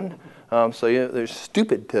a big one. So they're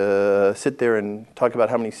stupid to sit there and talk about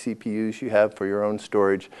how many CPUs you have for your own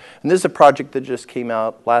storage. And this is a project that just came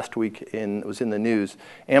out last week, it was in the news.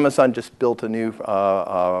 Amazon just built a new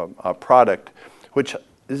product, which,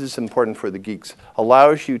 this is important for the geeks,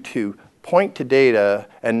 allows you to point to data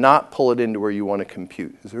and not pull it into where you want to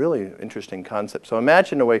compute. It's a really interesting concept. So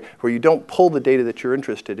imagine a way where you don't pull the data that you're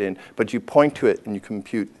interested in, but you point to it and you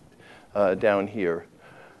compute down here.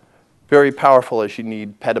 Very powerful as you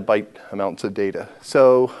need petabyte amounts of data.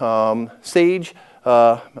 So Sage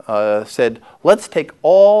said, let's take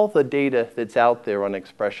all the data that's out there on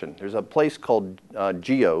expression. There's a place called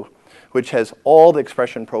Geo, which has all the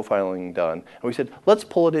expression profiling done. And we said, let's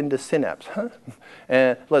pull it into Synapse.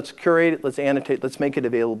 And let's curate it, let's annotate, let's make it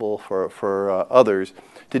available for others.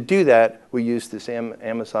 To do that, we use this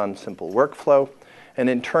Amazon simple workflow. And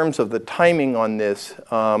in terms of the timing on this,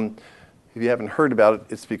 if you haven't heard about it,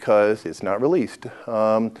 it's because it's not released.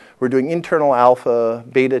 We're doing internal alpha,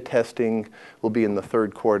 beta testing will be in the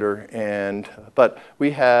 3rd quarter. But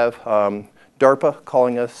we have DARPA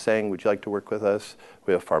calling us saying, would you like to work with us?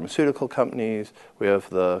 We have pharmaceutical companies. We have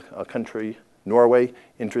the country, Norway,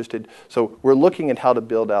 interested. So we're looking at how to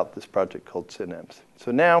build out this project called Synapse.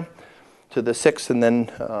 So now, to the 6th, and then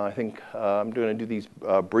I think I'm going to do these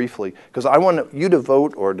briefly, because I want you to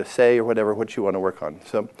vote or to say or whatever what you want to work on,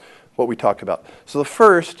 so what we talk about. So the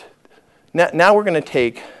first, now we're going to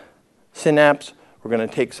take Synapse, we're going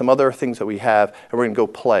to take some other things that we have, and we're going to go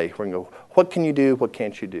play. We're going to go, what can you do, what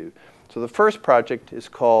can't you do? So the first project is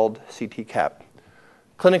called CTCAP,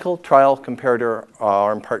 Clinical Trial Comparator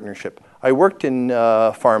Arm Partnership. I worked in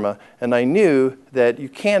pharma, and I knew that you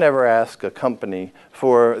can't ever ask a company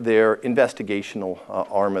for their investigational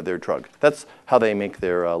arm of their drug. That's how they make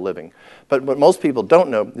their living. But what most people don't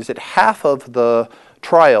know is that half of the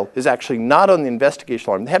trial is actually not on the investigational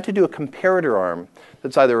arm. They have to do a comparator arm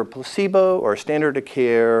that's either a placebo or a standard of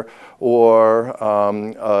care or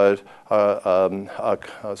a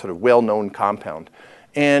sort of well-known compound.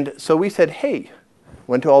 And so we said, hey,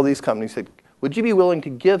 went to all these companies, said, would you be willing to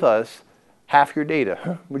give us half your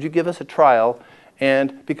data? Would you give us a trial?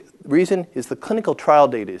 And the reason is the clinical trial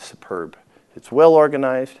data is superb. It's well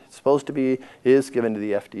organized. It's supposed to be, is given to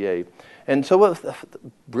the FDA. And so what was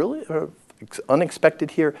really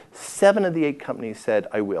unexpected here, 7 of the 8 companies said,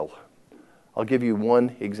 I will. I'll give you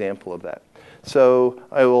one example of that. So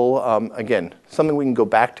I will, again, something we can go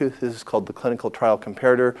back to. This is called the Clinical Trial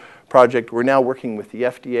Comparator Project. We're now working with the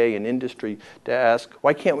FDA and industry to ask,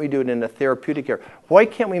 why can't we do it in a therapeutic area? Why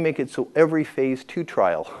can't we make it so every phase 2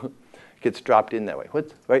 trial gets dropped in that way?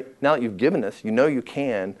 Right? Now that you've given us, you know you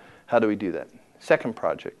can, how do we do that? Second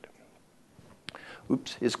project,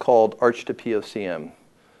 is called Arch to POCM.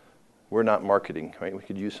 We're not marketing, right? We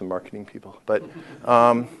could use some marketing people. But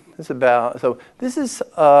this is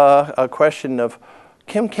a question of,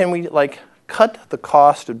 can we like cut the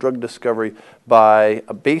cost of drug discovery by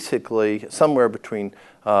basically somewhere between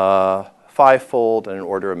 5-fold and an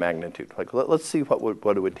order of magnitude. Like, let's see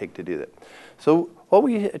what it would take to do that. So what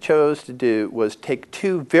we chose to do was take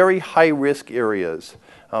 2 very high-risk areas.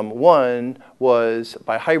 One was,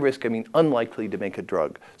 by high risk, I mean unlikely to make a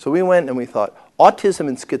drug. So we went and we thought, autism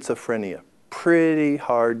and schizophrenia, pretty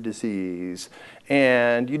hard disease.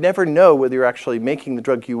 And you never know whether you're actually making the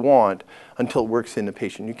drug you want until it works in a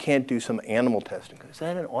patient. You can't do some animal testing. Is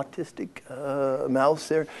that an autistic mouse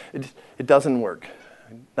there? It doesn't work.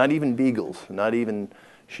 Not even beagles, not even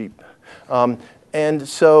sheep. And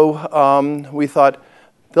so we thought,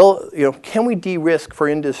 can we de-risk for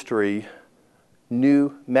industry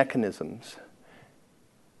new mechanisms?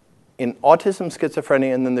 In autism,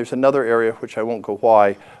 schizophrenia, and then there's another area which I won't go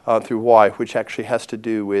through why, which actually has to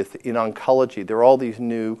do with, in oncology, there are all these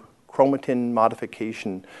new chromatin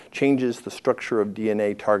modification changes the structure of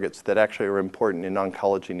DNA targets that actually are important in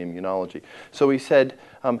oncology and immunology. So we said,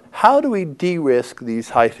 how do we de-risk these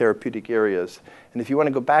high therapeutic areas? And if you want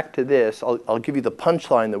to go back to this, I'll give you the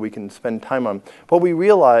punchline that we can spend time on. What we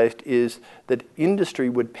realized is that industry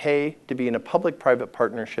would pay to be in a public-private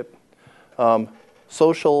partnership.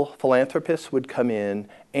 Social philanthropists would come in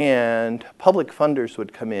and public funders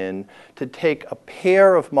would come in to take a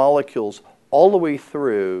pair of molecules all the way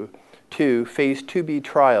through to phase 2B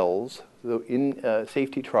trials,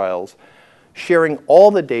 safety trials, sharing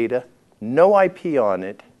all the data, no IP on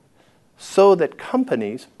it, so that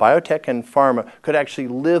companies, biotech and pharma, could actually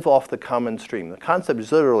live off the common stream. The concept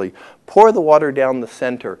is literally pour the water down the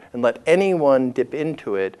center and let anyone dip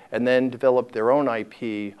into it and then develop their own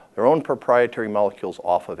IP, their own proprietary molecules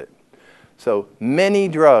off of it. So many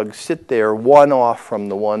drugs sit there one off from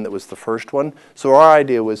the one that was the first one. So our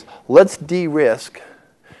idea was, let's de-risk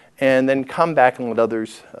and then come back and let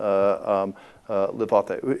others live off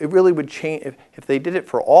that. It really would change, if they did it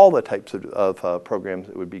for all the types of programs,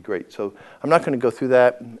 it would be great. So I'm not going to go through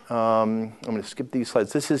that. I'm going to skip these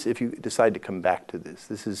slides. This is, if you decide to come back to this,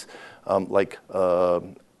 this is like a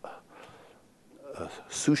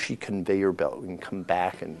sushi conveyor belt. We can come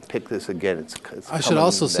back and pick this again. It's I should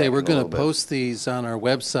also say we're going to post these on our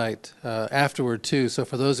website afterward too. So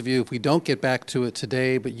for those of you, if we don't get back to it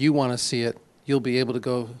today, but you want to see it, you'll be able to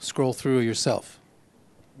go scroll through yourself.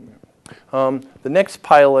 The next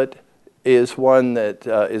pilot is one that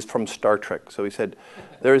is from Star Trek. So he said,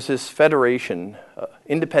 there's this federation,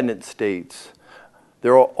 independent states.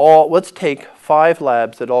 They're all, let's take 5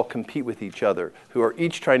 labs that all compete with each other, who are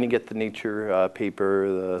each trying to get the Nature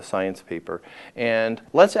paper, the Science paper, and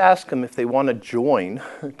let's ask them if they want to join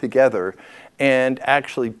together and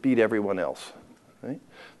actually beat everyone else. Right?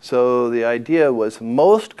 So the idea was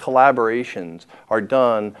most collaborations are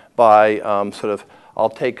done by I'll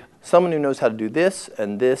take someone who knows how to do this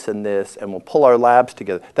and this and this, and we'll pull our labs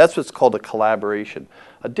together. That's what's called a collaboration.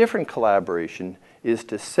 A different collaboration is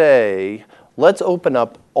to say, let's open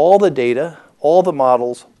up all the data, all the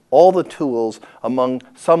models, all the tools among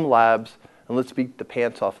some labs, and let's beat the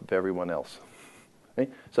pants off of everyone else.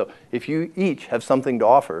 Right? So if you each have something to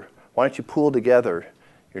offer, why don't you pool together?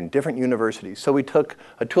 You're in different universities. So we took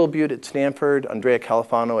Atul Butte at Stanford, Andrea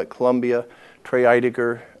Califano at Columbia, Trey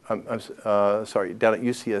Eidiger, down at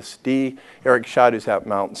UCSD, Eric Schott who's at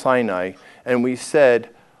Mount Sinai, and we said,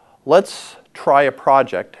 let's try a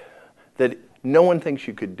project that no one thinks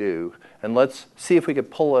you could do, and let's see if we could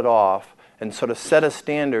pull it off and sort of set a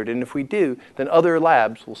standard. And if we do, then other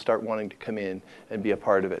labs will start wanting to come in and be a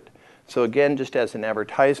part of it. So again, just as an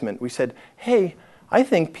advertisement, we said, hey, I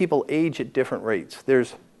think people age at different rates.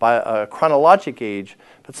 There's by a chronologic age,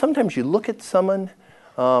 but sometimes you look at someone,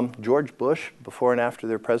 George Bush, before and after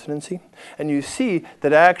their presidency, and you see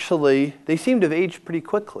that actually they seem to have aged pretty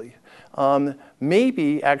quickly.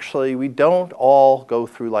 Maybe actually we don't all go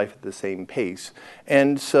through life at the same pace.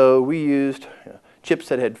 And so we used chips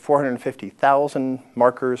that had 450,000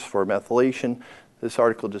 markers for methylation. This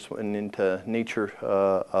article just went into Nature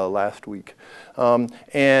last week. Can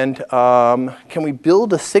we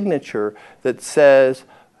build a signature that says,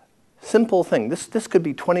 simple thing, this could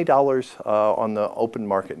be $20 on the open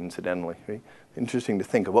market, incidentally. Right? Interesting to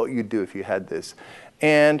think of what you'd do if you had this.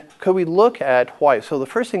 And could we look at why? So the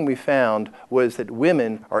first thing we found was that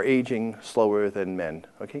women are aging slower than men.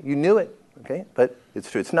 Okay, you knew it, okay, but it's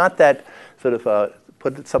true. It's not that sort of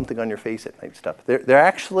put something on your face at night stuff. They're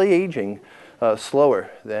actually aging slower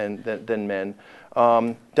than men.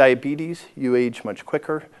 Diabetes, you age much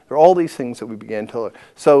quicker. There are all these things that we began to look.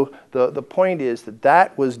 So the point is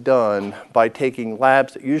that was done by taking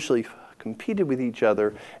labs that usually competed with each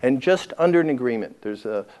other and just under an agreement. There's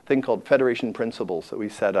a thing called Federation Principles that we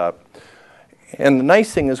set up. And the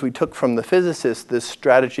nice thing is we took from the physicists this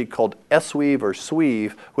strategy called SWEAVE or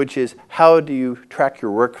SWEAVE, which is how do you track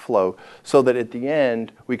your workflow so that at the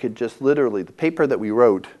end we could just literally, the paper that we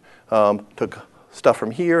wrote took stuff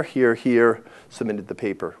from here, here, here, submitted the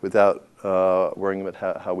paper without worrying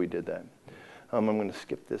about how we did that. I'm going to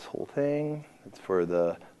skip this whole thing. It's for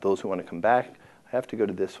those who want to come back. I have to go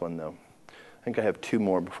to this one though. I think I have two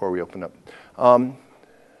more before we open up.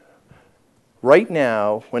 Right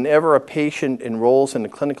now, whenever a patient enrolls in a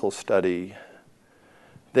clinical study,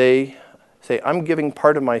 they say, I'm giving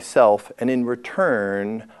part of myself, and in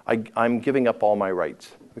return, I'm giving up all my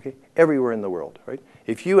rights. Okay? Everywhere in the world, right?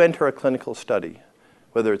 If you enter a clinical study,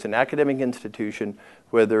 whether it's an academic institution,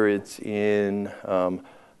 whether it's in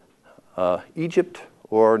Egypt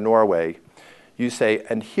or Norway, you say,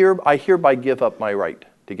 and I hereby give up my right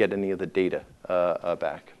to get any of the data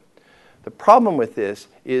back. The problem with this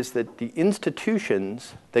is that the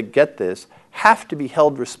institutions that get this have to be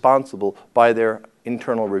held responsible by their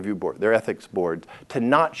internal review board, their ethics board, to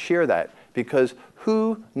not share that, because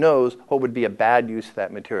who knows what would be a bad use of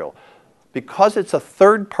that material. Because it's a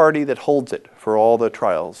third party that holds it for all the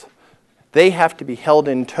trials, they have to be held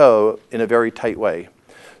in tow in a very tight way.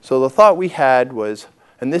 So the thought we had was,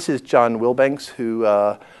 and this is John Wilbanks, who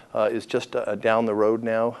is just down the road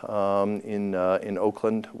now in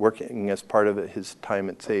Oakland, working as part of his time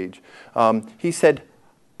at Sage. He said,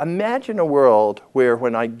 imagine a world where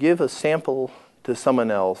when I give a sample to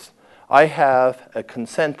someone else, I have a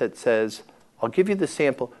consent that says, I'll give you the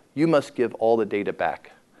sample, you must give all the data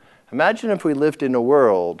back. Imagine if we lived in a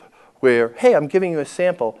world where, hey, I'm giving you a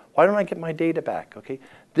sample, why don't I get my data back? Okay?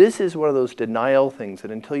 This is one of those denial things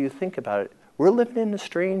that until you think about it, we're living in a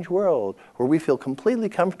strange world where we feel completely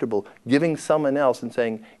comfortable giving someone else and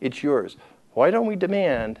saying, it's yours. Why don't we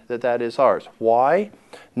demand that that is ours? Why?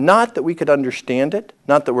 Not that we could understand it,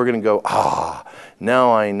 not that we're going to go,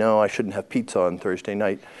 now I know I shouldn't have pizza on Thursday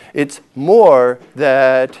night. It's more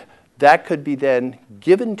that that could be then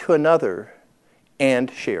given to another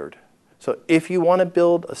and shared. So if you want to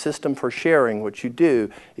build a system for sharing, what you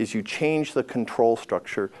do is you change the control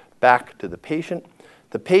structure back to the patient.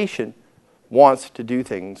 The patient wants to do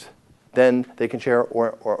things, then they can share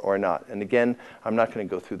or not. And again, I'm not going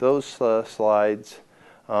to go through those slides.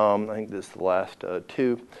 I think this is the last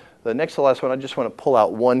two. The next to last one, I just want to pull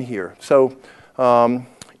out one here. So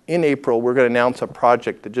in April, we're going to announce a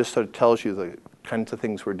project that just sort of tells you the kinds of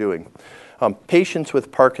things we're doing. Patients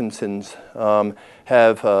with Parkinson's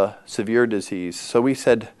have severe disease. So we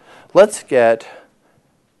said, let's get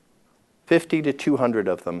 50 to 200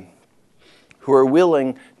 of them who are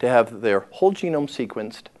willing to have their whole genome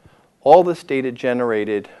sequenced, all this data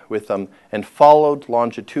generated with them, and followed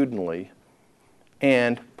longitudinally,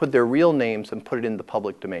 and put their real names and put it in the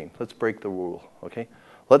public domain. Let's break the rule, okay?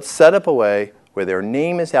 Let's set up a way where their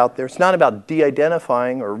name is out there. It's not about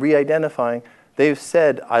de-identifying or re-identifying. They've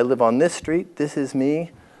said, I live on this street, this is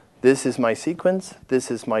me, this is my sequence,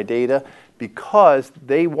 this is my data, because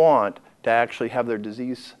they want to actually have their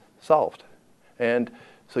disease solved. And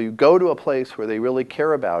so you go to a place where they really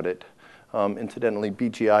care about it. Incidentally,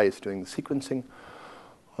 BGI is doing the sequencing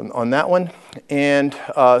on that one. And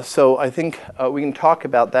so I think we can talk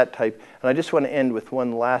about that type. And I just want to end with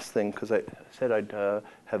one last thing, because I said I'd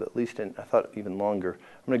have at least, I thought even longer.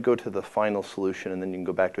 I'm going to go to the final solution, and then you can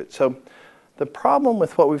go back to it. So the problem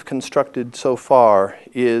with what we've constructed so far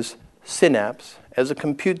is Synapse, as a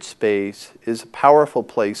compute space, is a powerful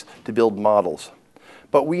place to build models.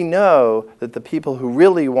 But we know that the people who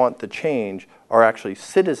really want the change are actually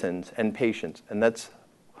citizens and patients. And that's,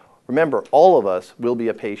 remember, all of us will be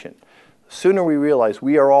a patient. The sooner we realize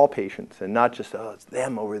we are all patients and not just, oh, it's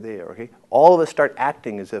them over there, okay? All of us start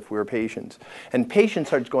acting as if we're patients. And patients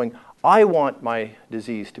start going, I want my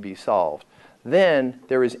disease to be solved. Then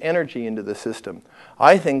there is energy into the system.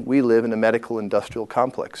 I think we live in a medical industrial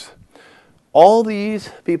complex. All these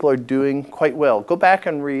people are doing quite well. Go back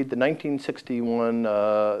and read the 1961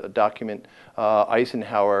 document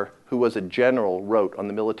Eisenhower, who was a general, wrote on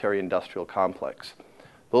the military-industrial complex.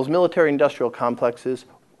 Those military-industrial complexes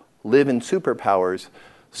live in superpowers.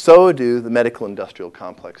 So do the medical-industrial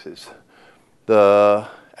complexes. The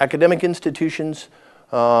academic institutions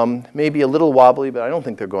may be a little wobbly, but I don't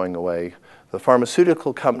think they're going away. The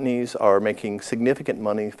pharmaceutical companies are making significant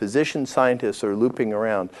money. Physicians, scientists are looping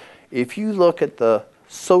around. If you look at the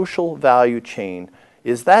social value chain,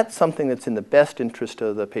 is that something that's in the best interest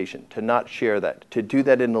of the patient, to not share that, to do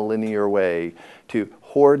that in a linear way, to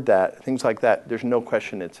hoard that, things like that? There's no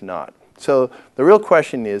question it's not. So the real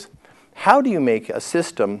question is, how do you make a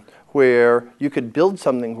system where you could build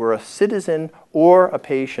something where a citizen or a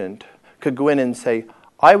patient could go in and say,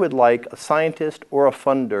 I would like a scientist or a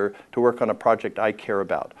funder to work on a project I care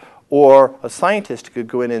about. Or a scientist could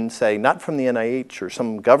go in and say, not from the NIH or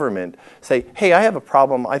some government, say, hey, I have a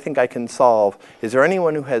problem I think I can solve. Is there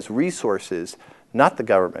anyone who has resources, not the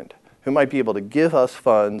government, who might be able to give us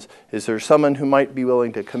funds? Is there someone who might be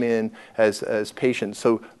willing to come in as patients?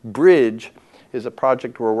 So Bridge is a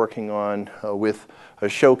project we're working on with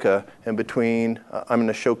Ashoka, and between, I'm an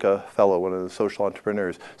Ashoka fellow, one of the social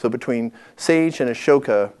entrepreneurs. So between Sage and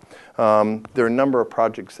Ashoka, there are a number of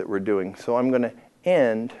projects that we're doing. So I'm going to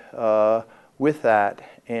end with that,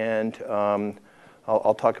 and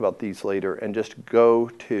I'll talk about these later, and just go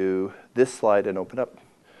to this slide and open up.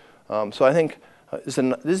 So I think this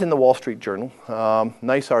is in the Wall Street Journal.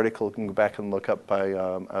 Nice article. You can go back and look up by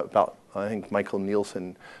about, I think Michael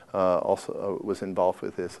Nielsen also was involved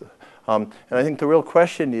with this. And I think the real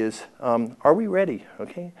question is, are we ready,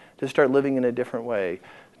 okay, to start living in a different way?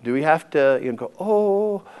 Do we have to go,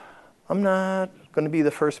 oh, I'm not going to be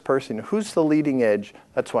the first person. Who's the leading edge?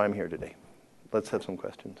 That's why I'm here today. Let's have some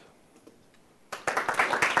questions.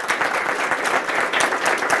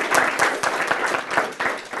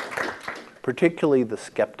 Particularly the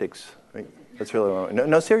skeptics. Right? That's really what I want.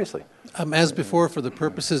 No, seriously. As before, for the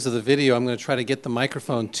purposes of the video, I'm going to try to get the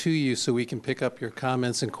microphone to you so we can pick up your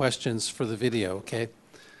comments and questions for the video, okay?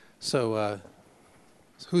 So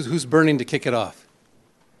who's burning to kick it off?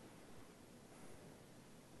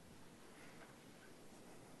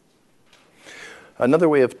 Another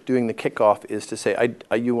way of doing the kickoff is to say,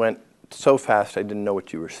 you went so fast I didn't know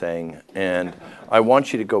what you were saying, and I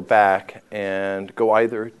want you to go back and go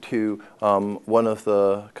either to one of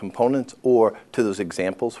the components or to those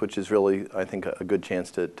examples, which is really, I think, a good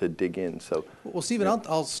chance to dig in. So, well, Stephen, yeah.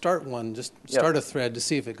 I'll start one, just start a thread to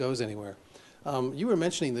see if it goes anywhere. You were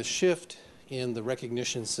mentioning the shift in the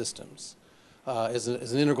recognition systems as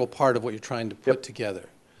an integral part of what you're trying to put together.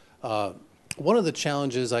 One of the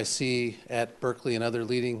challenges I see at Berkeley and other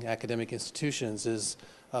leading academic institutions is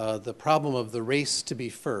the problem of the race to be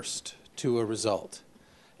first to a result.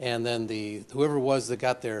 And then whoever it was that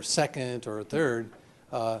got there second or third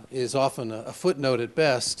is often a footnote at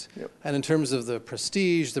best. Yep. And in terms of the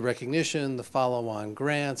prestige, the recognition, the follow-on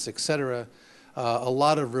grants, et cetera, a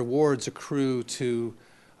lot of rewards accrue to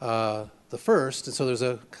the first. And so there's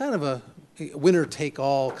a kind of a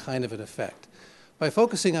winner-take-all kind of an effect. By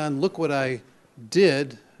focusing on, look what I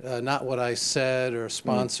did, not what I said or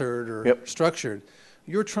sponsored or structured,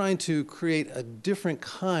 you're trying to create a different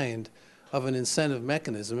kind of an incentive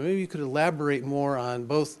mechanism. Maybe you could elaborate more on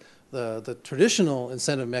both the traditional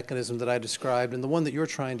incentive mechanism that I described and the one that you're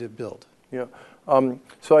trying to build. Yeah.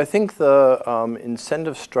 So I think the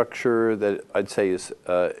incentive structure that I'd say is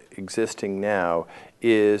existing now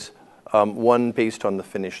is one based on the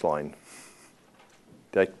finish line.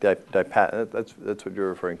 That's what you're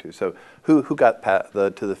referring to. So who got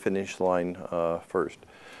to the finish line first?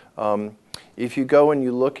 If you go and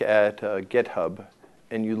you look at GitHub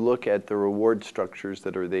and you look at the reward structures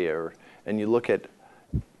that are there, and you look at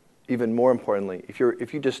even more importantly, if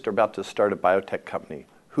you just are about to start a biotech company,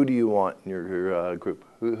 who do you want in your group?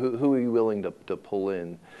 Who are you willing to pull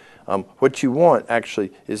in? What you want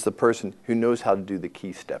actually is the person who knows how to do the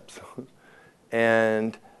key steps.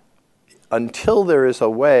 And until there is a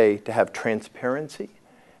way to have transparency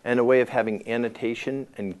and a way of having annotation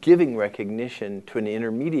and giving recognition to an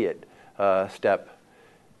intermediate step,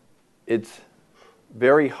 it's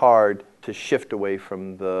very hard to shift away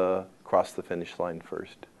from the cross the finish line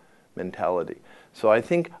first mentality. So I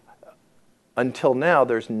think until now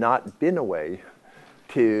there's not been a way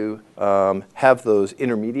to have those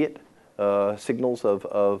intermediate signals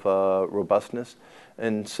of robustness.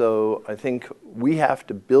 And so I think we have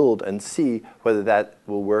to build and see whether that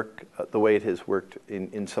will work the way it has worked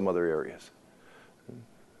in some other areas.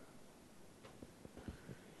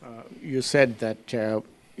 You said that,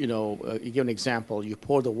 you give an example. You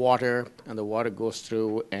pour the water, and the water goes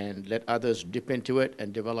through, and let others dip into it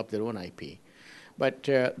and develop their own IP. But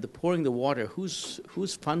the pouring the water, who's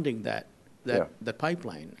funding that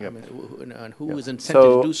pipeline? Yeah. I mean, and who is incented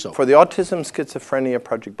So to do so? for the autism schizophrenia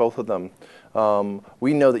project, both of them,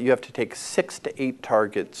 we know that you have to take 6 to 8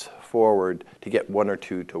 targets forward to get 1 or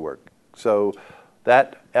 2 to work. So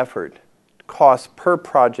that effort costs per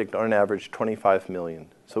project on average $25 million.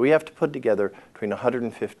 So we have to put together between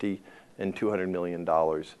 $150 and $200 million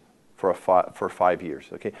for 5 years.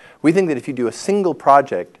 Okay, we think that if you do a single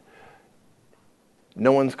project,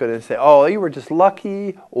 no one's going to say, "Oh, you were just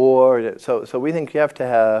lucky," or so. So we think you have to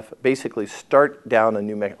have basically start down a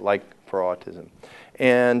new like for autism,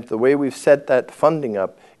 and the way we've set that funding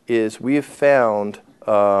up is we've found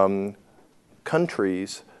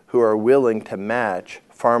countries who are willing to match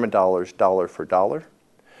pharma dollars dollar for dollar.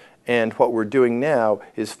 And what we're doing now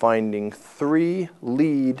is finding 3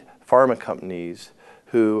 lead pharma companies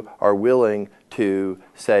who are willing to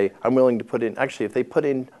say, I'm willing to put in, actually if they put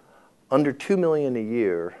in under $2 million a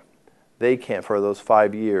year, they can, for those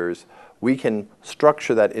 5 years, we can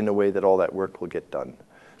structure that in a way that all that work will get done.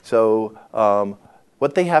 So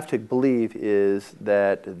what they have to believe is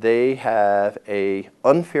that they have an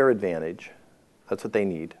unfair advantage, that's what they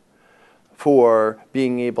need, for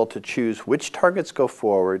being able to choose which targets go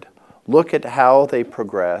forward, look at how they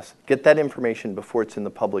progress, get that information before it's in the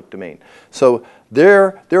public domain. So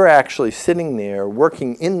they're actually sitting there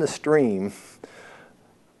working in the stream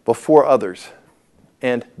before others.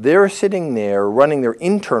 And they're sitting there running their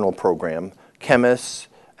internal program, chemists,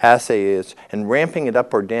 assayists, and ramping it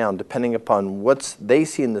up or down depending upon what they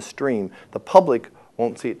see in the stream. The public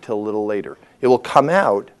won't see it till a little later. It will come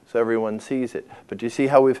out so everyone sees it. But you see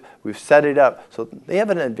how we've set it up. So they have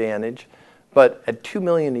an advantage, but at $2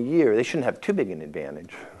 million a year, they shouldn't have too big an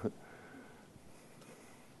advantage.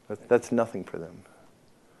 That's nothing for them,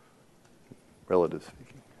 relative speaking.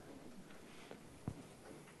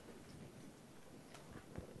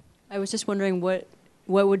 I was just wondering what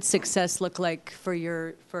would success look like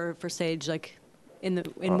for Sage, like in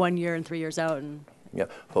 1 year and 3 years out and yeah.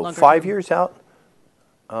 So longer 5 term? years out,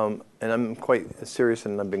 and I'm quite serious,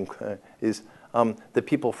 and I've been is that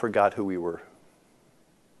people forgot who we were.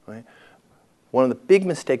 Right? One of the big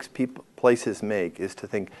mistakes places make is to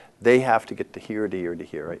think they have to get to here, to here, to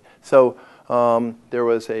here. Right? So there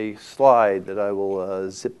was a slide that I will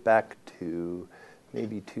zip back to,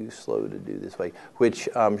 maybe too slow to do this way, which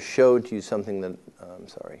showed you something that I'm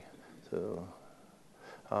sorry. So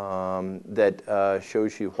that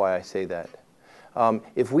shows you why I say that.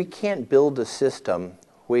 If we can't build a system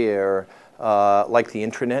where, like the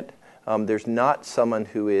intranet, there's not someone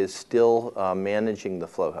who is still managing the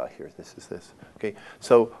flow. Here, this is this. Okay,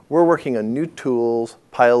 so we're working on new tools,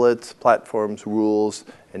 pilots, platforms, rules,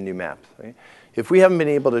 and new maps. Right? If we haven't been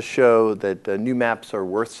able to show that new maps are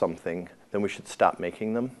worth something, then we should stop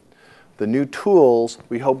making them. The new tools,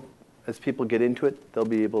 we hope as people get into it, they'll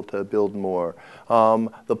be able to build more.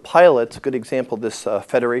 The pilots, a good example, this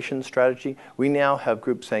federation strategy, we now have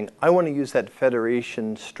groups saying, I want to use that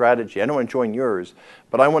federation strategy. I don't want to join yours,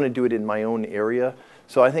 but I want to do it in my own area.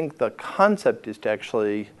 So I think the concept is to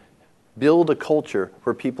actually build a culture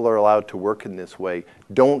where people are allowed to work in this way.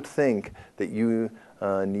 Don't think that you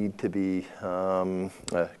need to be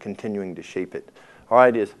continuing to shape it. Our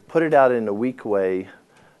idea is put it out in a weak way,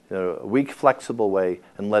 a weak, flexible way,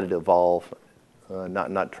 and let it evolve,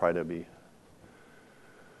 not try to be.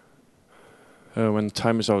 When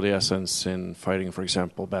time is of the essence in fighting, for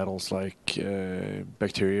example, battles like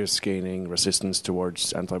bacteria gaining resistance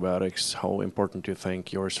towards antibiotics, how important do you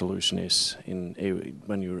think your solution is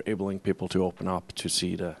when you're enabling people to open up to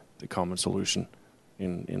see the common solution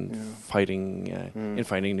in fighting, in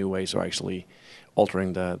finding new ways of actually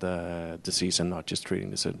altering the disease and not just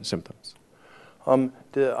treating the symptoms?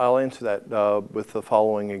 I'll answer that with the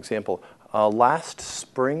following example. Last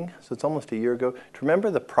spring, so it's almost a year ago, do you remember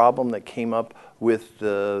the problem that came up with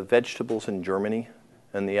the vegetables in Germany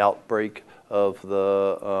and the outbreak of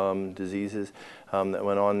the diseases that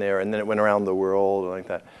went on there, and then it went around the world like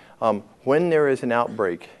that? When there is an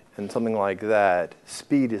outbreak and something like that,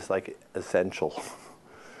 speed is like essential.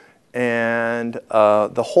 And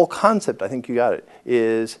the whole concept, I think you got it,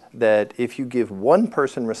 is that if you give one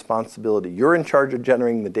person responsibility, you're in charge of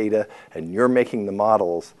generating the data and you're making the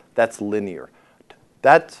models, that's linear.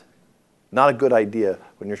 That's not a good idea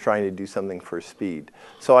when you're trying to do something for speed.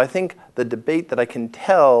 So I think the debate that I can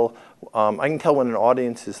tell when an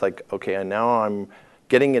audience is like, okay, and now I'm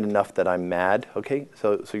getting it enough that I'm mad, okay?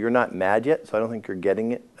 So you're not mad yet, so I don't think you're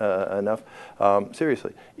getting it enough.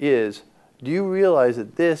 Seriously, do you realize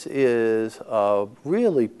that this is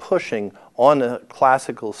really pushing on a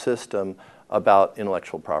classical system about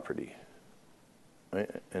intellectual property, right?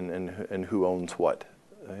 And who owns what?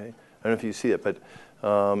 Okay? I don't know if you see it, but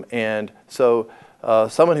and so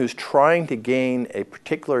someone who's trying to gain a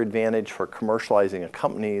particular advantage for commercializing a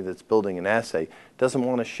company that's building an assay doesn't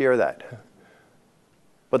want to share that.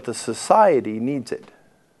 But the society needs it.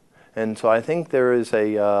 And so I think there is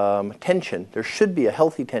a tension, there should be a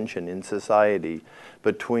healthy tension in society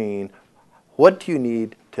between what do you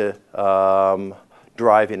need to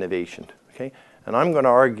drive innovation, okay? And I'm going to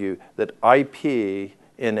argue that IP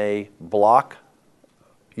in a block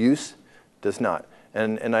use does not.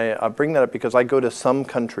 And I bring that up because I go to some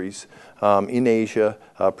countries in Asia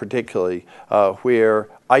particularly where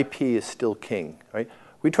IP is still king, right?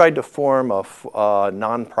 We tried to form a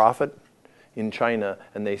nonprofit in China,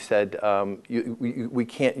 and they said, you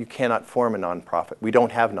cannot form a nonprofit. We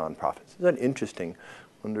don't have nonprofits. Isn't that interesting?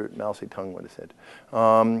 I wonder what Mao Zedong would have said.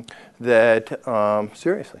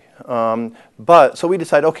 Seriously. But so we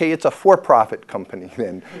decided, okay, it's a for-profit company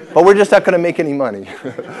then, but we're just not going to make any money.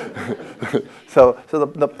 So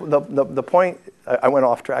the point, I went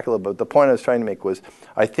off track a little bit. The point I was trying to make was,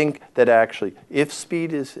 I think that actually, if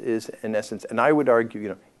speed is in essence, and I would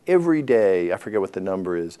argue, every day, I forget what the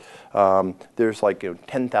number is, there's like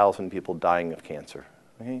 10,000 people dying of cancer.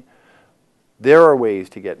 Okay? There are ways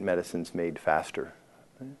to get medicines made faster.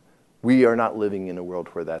 Okay? We are not living in a world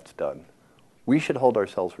where that's done. We should hold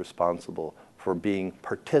ourselves responsible for being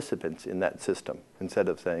participants in that system instead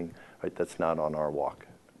of saying, right, that's not on our walk.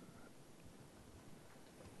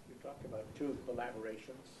 You talked about two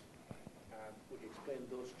collaborations. Would you explain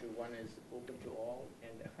those two? One is open to all,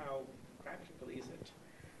 and how practical is it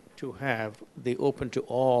to have the open to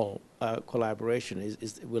all collaboration?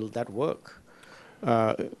 Will that work?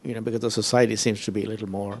 Because the society seems to be a little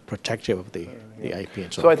more protective of the IP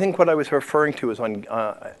and so on. So I think what I was referring to is on,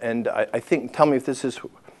 and I think, tell me if this is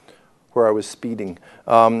where I was speeding.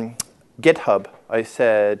 GitHub, I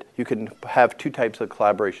said you can have two types of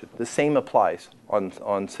collaboration. The same applies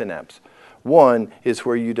on Synapse. One is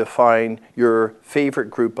where you define your favorite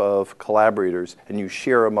group of collaborators and you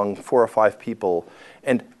share among 4 or 5 people,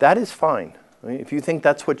 and that is fine. Right? If you think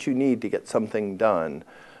that's what you need to get something done,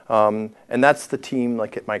 and that's the team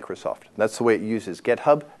like at Microsoft. That's the way it uses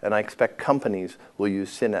GitHub, and I expect companies will use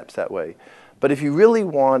Synapse that way. But if you really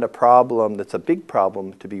want a problem that's a big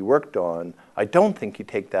problem to be worked on, I don't think you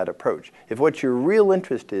take that approach. If what your real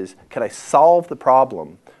interest is, can I solve the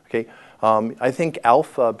problem? Okay. I think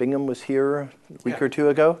Alf Bingham was here a week or two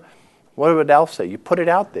ago. What would Alf say? You put it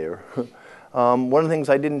out there. One of the things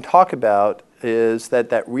I didn't talk about is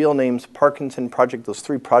that real names Parkinson project, those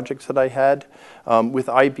 3 projects that I had with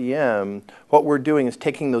IBM, what we're doing is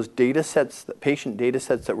taking those data sets, the patient data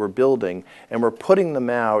sets that we're building, and we're putting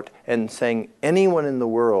them out and saying anyone in the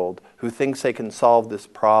world who thinks they can solve this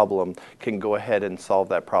problem can go ahead and solve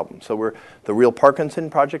that problem. So the real Parkinson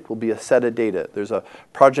project will be a set of data. There's a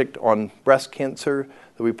project on breast cancer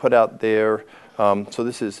that we put out there. So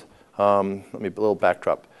this is, let me a little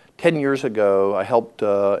backdrop. 10 years ago, I helped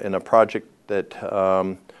in a project that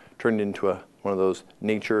turned into one of those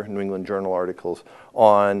Nature New England Journal articles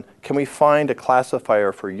on, can we find a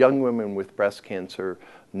classifier for young women with breast cancer,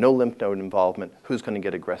 no lymph node involvement, who's going to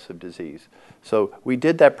get aggressive disease? So we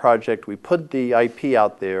did that project. We put the IP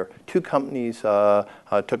out there. 2 companies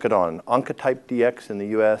took it on. Oncotype DX in the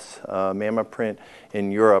US, Mammaprint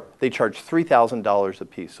in Europe. They charged $3,000 a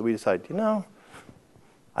piece. So we decided,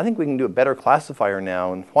 I think we can do a better classifier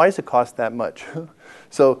now, and why does it cost that much?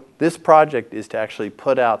 So this project is to actually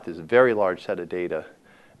put out this very large set of data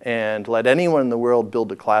and let anyone in the world build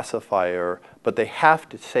a classifier, but they have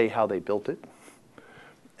to say how they built it.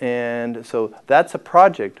 And so that's a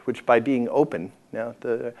project which, by being open, now,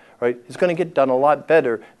 right, is going to get done a lot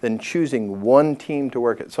better than choosing one team to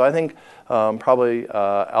work it. So I think probably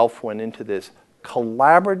Alf went into this.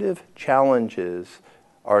 Collaborative challenges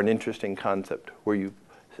are an interesting concept where you,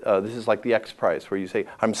 this is like the X Prize, where you say,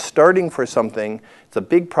 I'm starting for something, it's a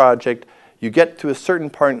big project, you get to a certain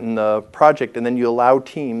part in the project and then you allow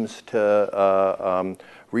teams to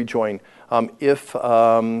rejoin. If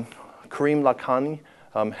Kareem Lakhani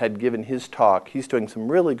had given his talk, he's doing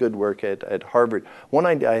some really good work at Harvard. One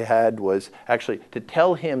idea I had was actually to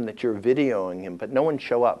tell him that you're videoing him, but no one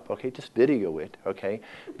show up, okay? Just video it, okay?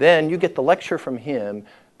 Then you get the lecture from him,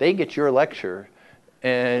 they get your lecture,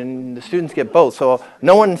 and the students get both. So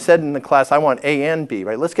no one said in the class, I want A and B,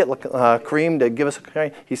 right? Let's get Kareem to give us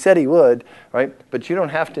a, he said he would, right? But you don't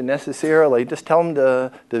have to necessarily, just tell him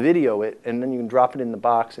to video it, and then you can drop it in the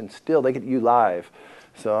box, and still they get you live.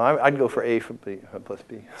 So I'd go for A for B, plus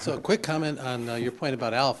B. So a quick comment on your point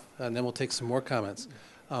about ALF, and then we'll take some more comments.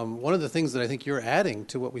 One of the things that I think you're adding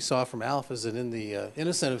to what we saw from ALF is that in the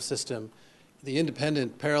incentive system, the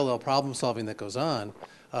independent parallel problem solving that goes on,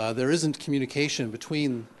 there isn't communication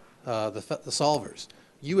between the solvers.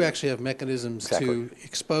 You actually have mechanisms to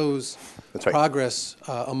expose progress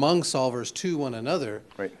among solvers to one another.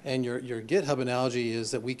 Right. And your GitHub analogy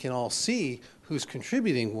is that we can all see who's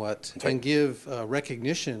contributing what and give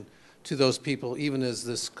recognition to those people even as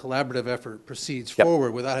this collaborative effort proceeds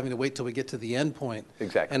forward without having to wait till we get to the end point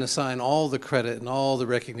and assign all the credit and all the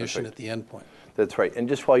recognition at the end point. That's right. And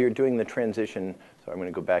just while you're doing the transition, so I'm going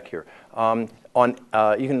to go back here. You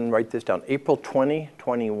can write this down. April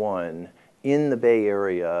 2021 in the Bay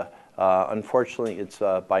Area, unfortunately it's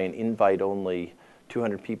by an invite only,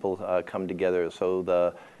 200 people come together. So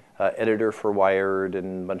the editor for Wired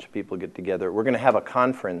and a bunch of people get together. We're going to have a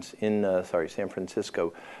conference in San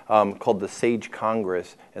Francisco called the SAGE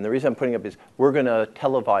Congress. And the reason I'm putting up is we're going to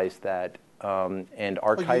televise that and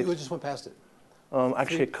archive. Oh, you just went past it.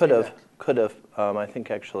 Actually, it could have. I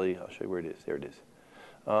think actually, I'll show you where it is. There it is.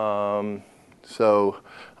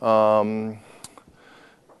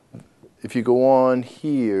 If you go on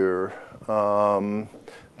here,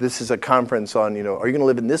 this is a conference on, are you going to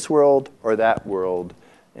live in this world or that world?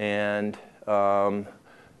 And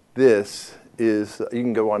this is, you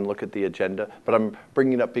can go on and look at the agenda, but I'm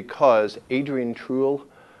bringing it up because Adrian Truel,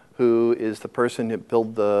 who is the person who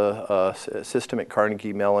built the system at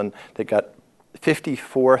Carnegie Mellon that got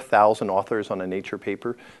 54,000 authors on a Nature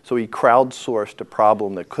paper. So he crowdsourced a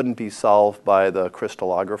problem that couldn't be solved by the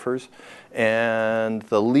crystallographers. And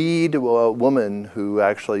the lead woman who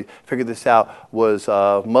actually figured this out was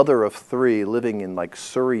a mother of 3 living in like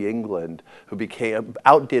Surrey, England, who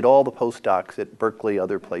outdid all the postdocs at Berkeley,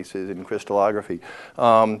 other places in crystallography.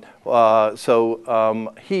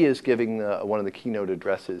 He is giving one of the keynote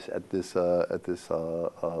addresses at this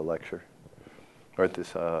lecture, or at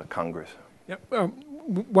this Congress. Yeah,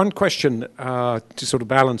 one question to sort of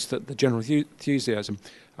balance the general enthusiasm.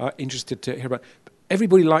 Interested to hear about.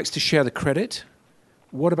 Everybody likes to share the credit.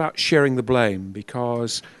 What about sharing the blame?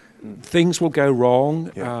 Because things will go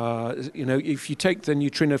wrong. Yeah. If you take the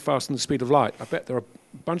neutrino faster than the speed of light, I bet there are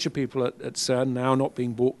a bunch of people at CERN now not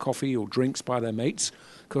being bought coffee or drinks by their mates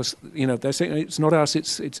because they're saying it's not us,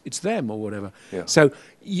 it's them or whatever. Yeah. So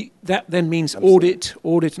that then means audit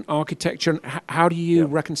and architecture. And how do you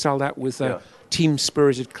reconcile that with a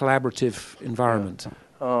team-spirited, collaborative environment?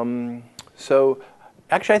 So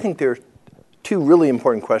actually, I think there are 2 really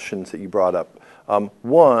important questions that you brought up.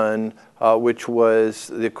 One, which was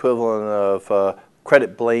the equivalent of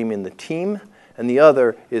credit blame in the team, and the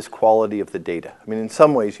other is quality of the data. I mean, in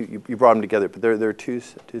some ways, you brought them together, but they're two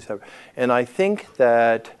separate. And I think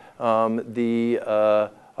that I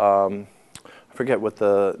forget what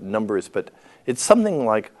the number is, but it's something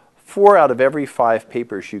like 4 out of every 5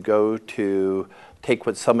 papers you go to take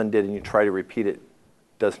what someone did and you try to repeat it,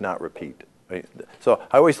 does not repeat. Right? So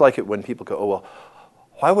I always like it when people go, oh, well,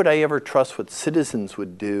 why would I ever trust what citizens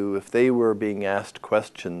would do if they were being asked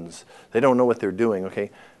questions? They don't know what they're doing,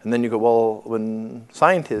 okay? And then you go, well, when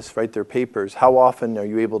scientists write their papers, how often are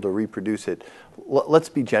you able to reproduce it? Let's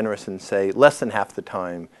be generous and say less than half the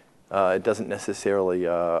time. It doesn't necessarily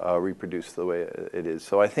reproduce the way it is.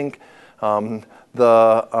 So I think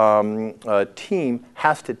the team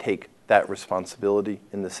has to take that responsibility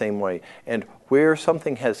in the same way. And where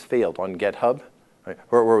something has failed on GitHub, right,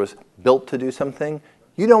 where it was built to do something,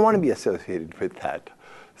 you don't want to be associated with that.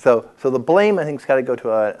 So the blame, I think, has got to go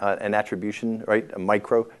to an attribution, right, a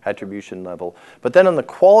micro attribution level. But then on the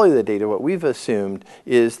quality of the data, what we've assumed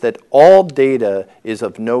is that all data is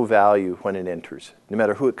of no value when it enters, no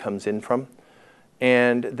matter who it comes in from,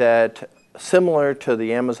 and that similar to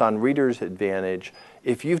the Amazon Reader's Advantage,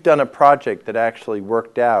 if you've done a project that actually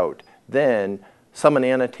worked out, then someone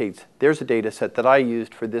annotates, there's a data set that I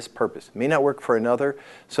used for this purpose. It may not work for another.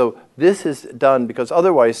 So this is done because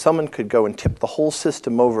otherwise someone could go and tip the whole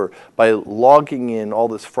system over by logging in all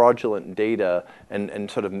this fraudulent data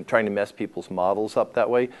and sort of trying to mess people's models up that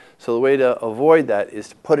way. So the way to avoid that is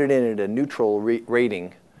to put it in at a neutral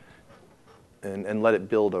rating and let it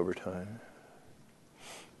build over time.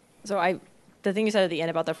 So the thing you said at the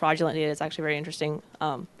end about the fraudulent data is actually very interesting.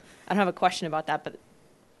 I don't have a question about that, but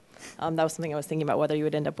that was something I was thinking about, whether you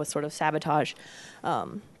would end up with sort of sabotage. I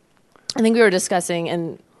think we were discussing,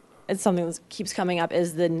 and it's something that keeps coming up,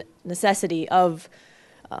 is the necessity of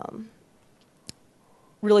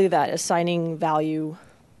really that assigning value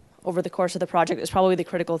over the course of the project is probably the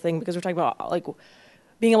critical thing, because we're talking about like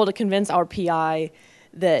being able to convince our PI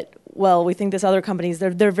that, well, we think this other companies,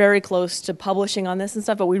 they're very close to publishing on this and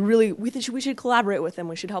stuff, but we should collaborate with them.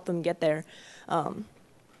 We should help them get there.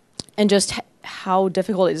 And just how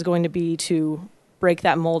difficult it is going to be to break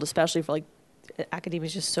that mold, especially for like academia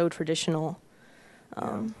is just so traditional.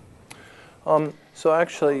 So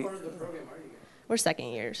actually, What part of the program are you in? We're second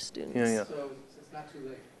year students. yeah. So it's not too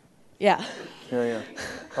late. Yeah. Yeah.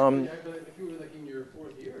 But if you were like in your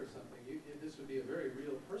 4th year or something, this would be a very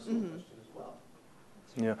real personal question as well.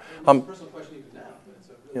 Yeah. It's a personal question even now, but it's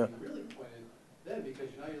a really pointed then, because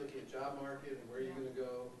now you're looking at job market and where you're going to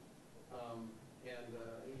go,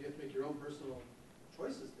 and you have to make your own personal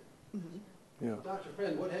choices there. Yeah. Dr.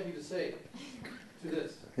 Friend, what have you to say to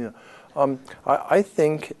this? Yeah. I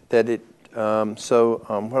think that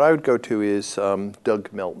what I would go to is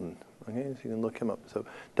Doug Melton. Okay, so you can look him up. So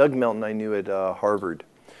Doug Melton I knew at Harvard,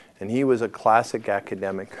 and he was a classic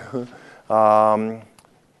academic.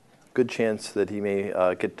 Good chance that he may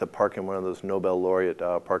get to park in one of those Nobel laureate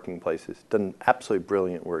parking places. Done absolutely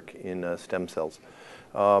brilliant work in stem cells.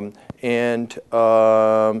 And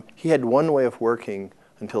he had one way of working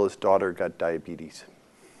until his daughter got diabetes.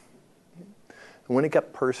 And when it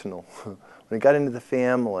got personal, when it got into the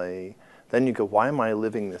family, then you go, why am I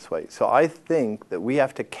living this way? So I think that we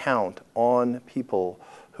have to count on people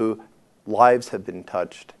whose lives have been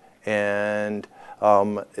touched, and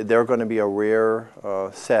they're going to be a rare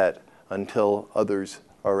set until others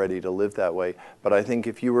are ready to live that way. But I think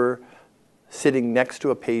if you were sitting next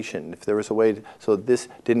to a patient, if there was a way so this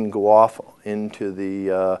didn't go off into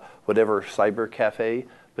the whatever cyber cafe,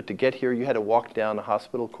 but to get here, you had to walk down a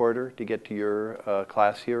hospital corridor to get to your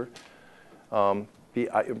class here.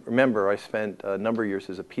 Remember, I spent a number of years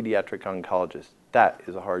as a pediatric oncologist. That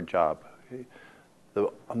is a hard job. Okay? The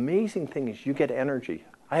amazing thing is you get energy.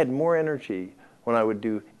 I had more energy when I would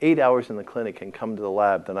do 8 hours in the clinic and come to the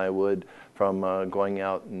lab than I would from going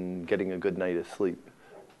out and getting a good night of sleep.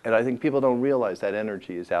 And I think people don't realize that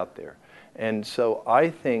energy is out there. And so I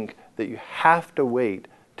think that you have to wait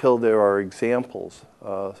till there are examples,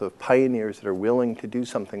 so pioneers that are willing to do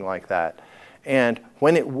something like that. And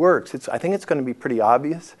when it works, I think it's going to be pretty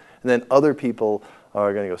obvious, and then other people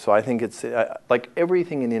are going to go. So I think it's like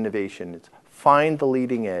everything in innovation, it's find the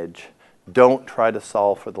leading edge, don't try to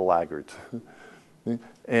solve for the laggards.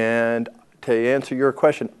 And to answer your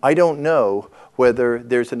question, I don't know whether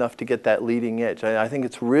there's enough to get that leading edge. I think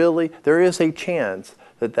it's really, there is a chance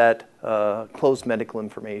that closed medical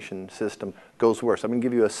information system goes worse. I'm going to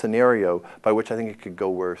give you a scenario by which I think it could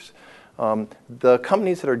go worse. The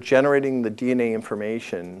companies that are generating the DNA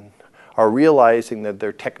information are realizing that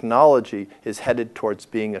their technology is headed towards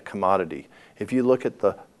being a commodity. If you look at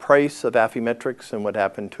the price of Affymetrix and what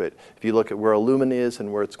happened to it, if you look at where Illumina is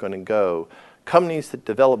and where it's going to go, companies that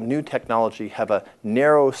develop new technology have a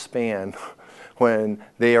narrow span when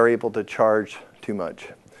they are able to charge too much.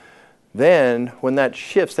 Then, when that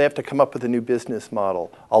shifts, they have to come up with a new business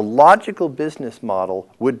model. A logical business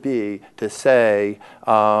model would be to say,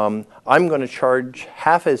 I'm going to charge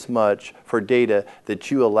half as much for data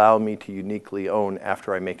that you allow me to uniquely own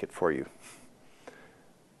after I make it for you.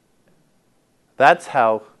 That's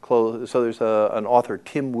how closed, so there's an author,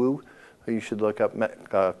 Tim Wu, who you should look up,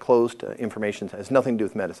 Closed Information, has nothing to do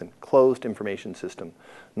with medicine, Closed Information System.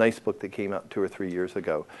 Nice book that came out 2 or 3 years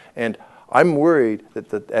ago. And I'm worried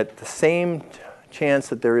that at the same chance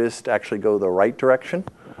that there is to actually go the right direction,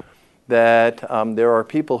 that there are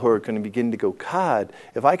people who are going to begin to go, God,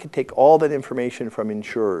 if I could take all that information from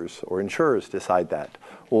insurers, or insurers decide that,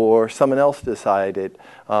 or someone else decide it,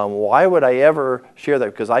 why would I ever share that?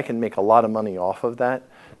 Because I can make a lot of money off of that.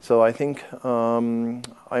 So I think I'm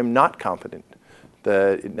not confident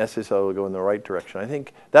that it necessarily will go in the right direction. I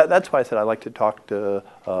think that's why I said I like to talk to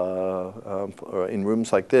in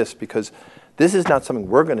rooms like this, because this is not something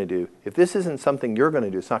we're going to do. If this isn't something you're going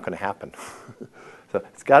to do, it's not going to happen. So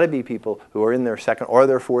it's got to be people who are in their second or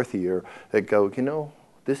their fourth year that go, you know,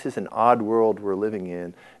 this is an odd world we're living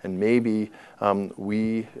in, and maybe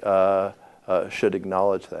we should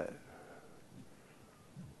acknowledge that.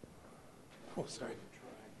 Oh, sorry.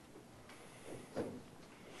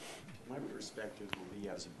 My perspective will be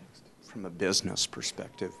from a business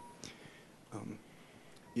perspective.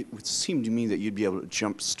 It would seem to me that you'd be able to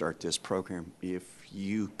jumpstart this program if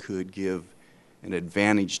you could give an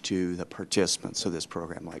advantage to the participants of this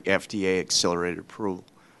program, like FDA accelerated approval,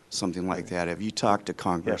 something like that. Have you talked to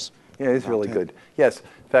Congress? Yeah, it's really good. Yes.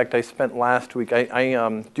 In fact, I spent last week,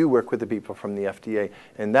 I do work with the people from the FDA,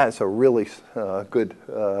 and that's a really good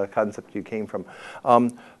concept you came from.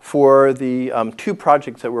 For the two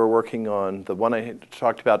projects that we're working on, the one I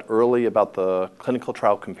talked about early about the clinical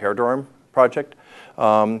trial comparator arm project,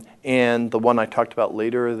 and the one I talked about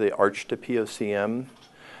later, the ARCH to POCM,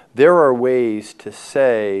 there are ways to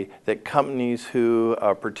say that companies who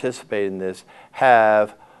participate in this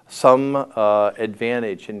have some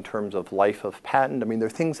advantage in terms of life of patent. I mean, there are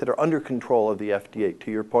things that are under control of the FDA.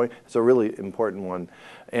 To your point, it's a really important one.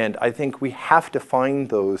 And I think we have to find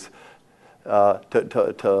those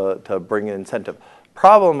to bring an incentive.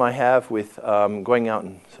 Problem I have with going out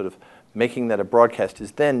and sort of making that a broadcast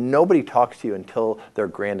is then nobody talks to you until they're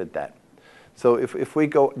granted that. So if we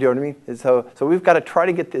go, you know what I mean? And so we've got to try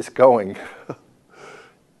to get this going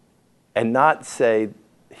and not say,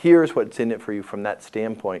 here's what's in it for you from that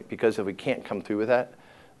standpoint, because if we can't come through with that,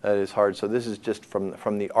 that is hard. So this is just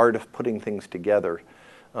from the art of putting things together.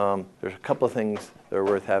 There's a couple of things that are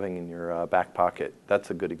worth having in your back pocket.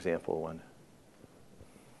 That's a good example of one.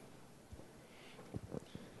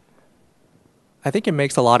 I think it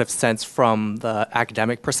makes a lot of sense from the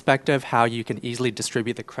academic perspective how you can easily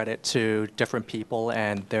distribute the credit to different people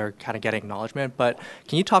and they're kind of getting acknowledgement. But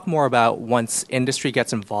can you talk more about once industry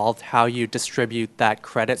gets involved, how you distribute that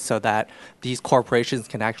credit so that these corporations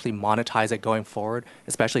can actually monetize it going forward,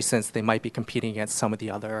 especially since they might be competing against some of the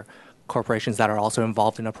other corporations that are also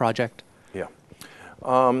involved in a project? Yeah.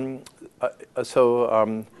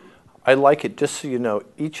 I like it, just so you know,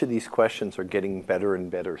 each of these questions are getting better and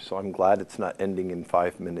better, so I'm glad it's not ending in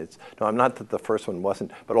 5 minutes. No, I'm not that the first one wasn't,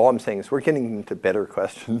 but all I'm saying is we're getting into better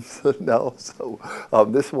questions now, so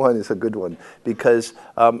this one is a good one, because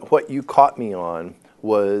what you caught me on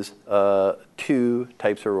was two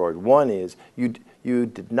types of reward. One is you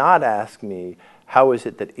did not ask me, how is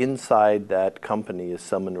it that inside that company is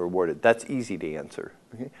someone rewarded? That's easy to answer.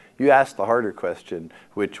 Okay? You asked the harder question,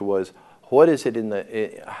 which was, what is it in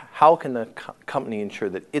the, how can the company ensure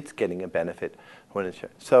that it's getting a benefit when it's,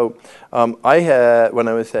 so I had, when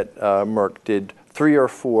I was at Merck, did 3 or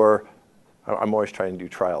 4, I'm always trying to do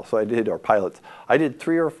trials, so I did, or pilots. I did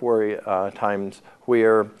 3 or 4 times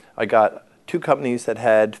where I got 2 companies that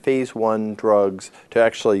had phase 1 drugs to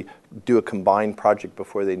actually do a combined project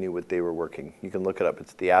before they knew what they were working. You can look it up,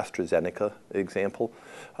 it's the AstraZeneca example.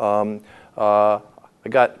 I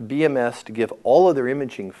got BMS to give all of their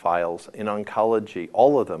imaging files in oncology,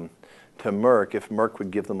 all of them, to Merck if Merck would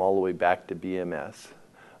give them all the way back to BMS.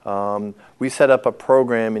 We set up a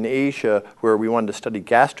program in Asia where we wanted to study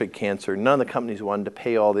gastric cancer. None of the companies wanted to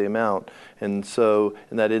pay all the amount. And so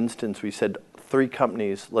in that instance, we said, 3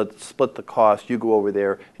 companies, let's split the cost. You go over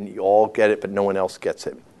there and you all get it, but no one else gets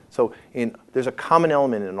it. So there's a common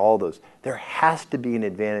element in all those. There has to be an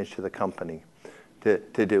advantage to the company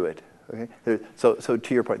to do it. Okay? So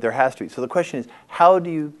to your point, there has to be. So the question is, how do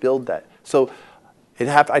you build that? So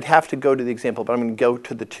I'd have to go to the example, but I'm going to go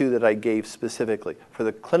to the 2 that I gave specifically. For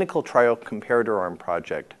the clinical trial comparator arm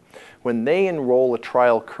project, when they enroll a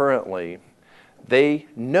trial currently, they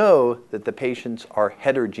know that the patients are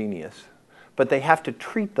heterogeneous, but they have to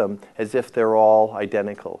treat them as if they're all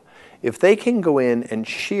identical. If they can go in and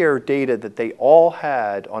share data that they all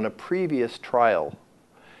had on a previous trial,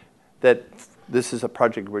 that this is a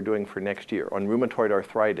project we're doing for next year on rheumatoid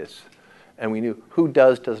arthritis, and we knew who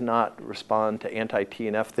does not respond to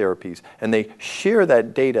anti-TNF therapies, and they share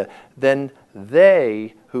that data, then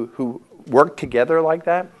they, who work together like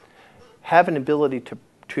that, have an ability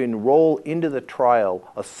to enroll into the trial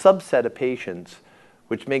a subset of patients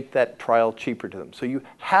which make that trial cheaper to them. So you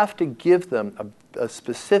have to give them a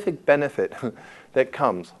specific benefit that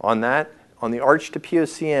comes on that. On the ARCH to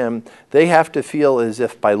POCM, they have to feel as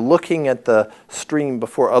if by looking at the stream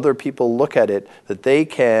before other people look at it, that they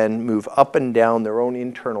can move up and down their own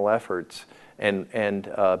internal efforts and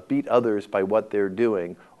beat others by what they're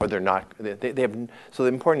doing, or they're not. They have, so the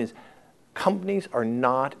important is, companies are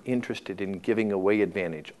not interested in giving away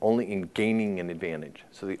advantage, only in gaining an advantage.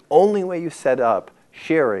 So the only way you set up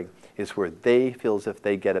sharing is where they feel as if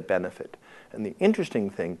they get a benefit. And the interesting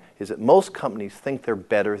thing is that most companies think they're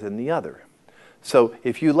better than the other. So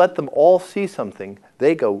if you let them all see something,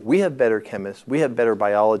 they go, we have better chemists, we have better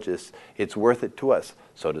biologists, it's worth it to us.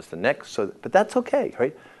 So does the next, but that's okay,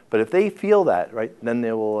 right? But if they feel that, right, then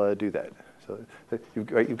they will do that. So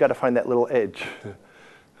you've got to find that little edge.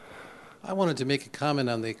 I wanted to make a comment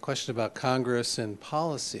on the question about Congress and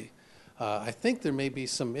policy. I think there may be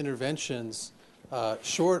some interventions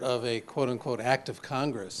short of a quote-unquote act of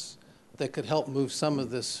Congress that could help move some of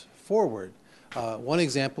this forward. One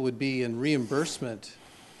example would be in reimbursement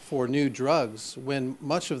for new drugs when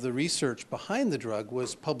much of the research behind the drug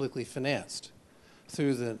was publicly financed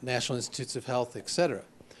through the National Institutes of Health, et cetera.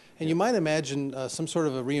 And you might imagine some sort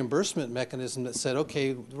of a reimbursement mechanism that said,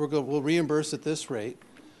 okay, we'll reimburse at this rate,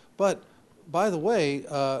 but by the way,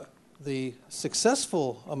 the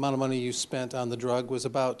successful amount of money you spent on the drug was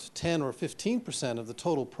about 10 or 15% of the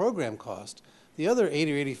total program cost. The other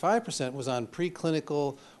 80 or 85% was on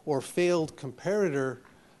preclinical or failed comparator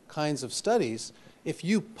kinds of studies. If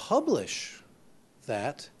you publish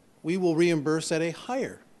that, we will reimburse at a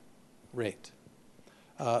higher rate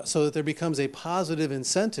so that there becomes a positive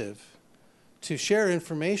incentive to share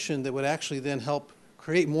information that would actually then help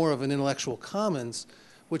create more of an intellectual commons,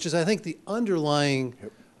 which is, I think, the underlying,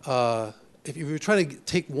 if you're trying to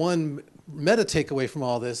take one meta takeaway from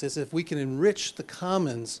all this, is if we can enrich the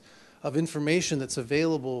commons of information that's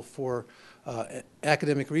available for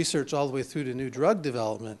academic research all the way through to new drug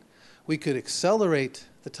development, we could accelerate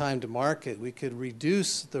the time to market, we could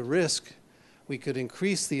reduce the risk, we could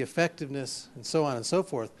increase the effectiveness, and so on and so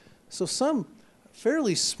forth. So some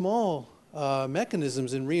fairly small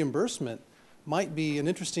mechanisms in reimbursement might be an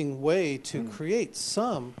interesting way to create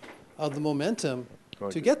some of the momentum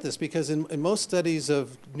to get this, because in most studies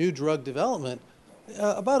of new drug development,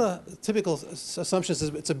 about a typical assumption is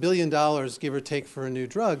it's $1 billion, give or take, for a new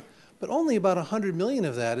drug, but only about 100 million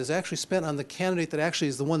of that is actually spent on the candidate that actually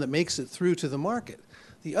is the one that makes it through to the market.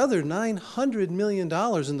 The other $900 million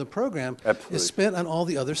in the program is spent on all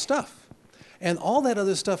the other stuff. And all that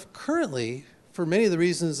other stuff currently, for many of the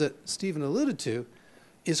reasons that Stephen alluded to,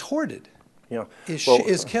 is hoarded,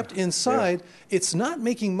 is kept inside. Yeah. It's not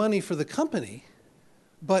making money for the company,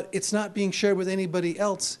 but it's not being shared with anybody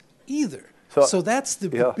else either. So that's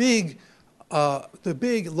the big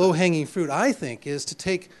low-hanging fruit, I think, is to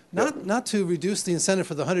take, not to reduce the incentive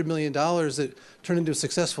for the $100 million that turned into a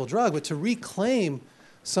successful drug, but to reclaim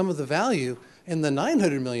some of the value in the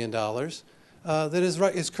 $900 million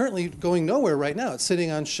that is currently going nowhere right now. It's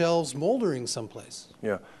sitting on shelves moldering someplace.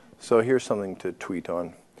 Yeah. So here's something to tweet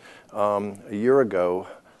on. A year ago,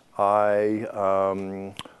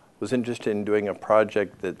 I was interested in doing a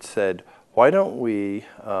project that said, why don't we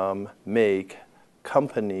make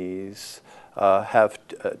companies have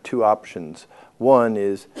two options. One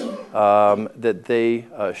is that they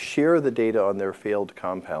share the data on their failed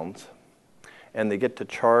compounds, and they get to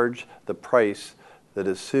charge the price that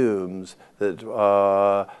assumes that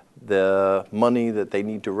the money that they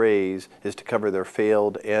need to raise is to cover their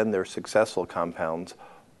failed and their successful compounds.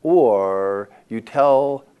 Or you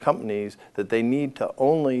tell companies that they need to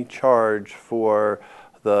only charge for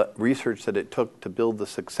the research that it took to build the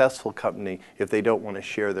successful company if they don't want to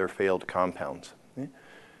share their failed compounds.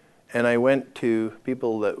 And I went to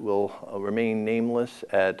people that will remain nameless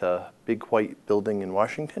at a big white building in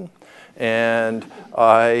Washington. And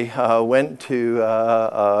I went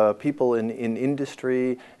to people in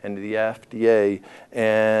industry and the FDA.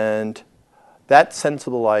 And that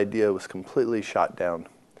sensible idea was completely shot down.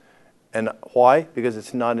 And why? Because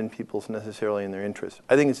it's not in people's necessarily in their interest.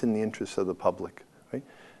 I think it's in the interest of the public. Right?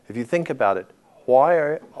 If you think about it,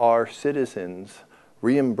 why are citizens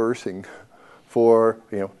reimbursing for,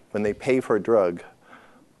 when they pay for a drug,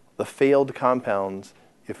 the failed compounds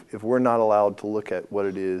if we're not allowed to look at what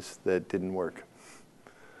it is that didn't work?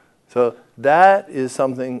 So that is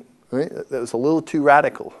something that was a little too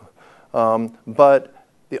radical. But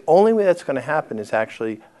the only way that's going to happen is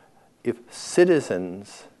actually if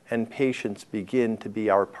citizens and patients begin to be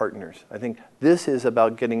our partners. I think this is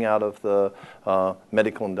about getting out of the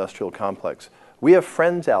medical industrial complex. We have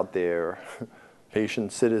friends out there,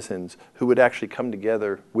 patients, citizens, who would actually come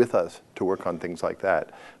together with us to work on things like that.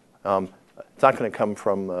 It's not going to come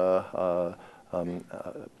from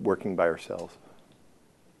working by ourselves.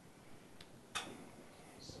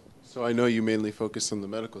 So I know you mainly focus on the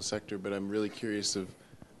medical sector, but I'm really curious of,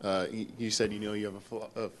 you said you have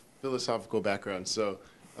a philosophical background, so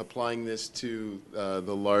applying this to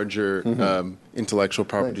the larger intellectual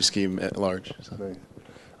property scheme at large. So. Right.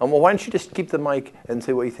 Well, why don't you just keep the mic and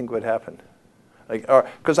say what you think would happen? Like,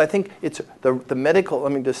 because I think it's the medical.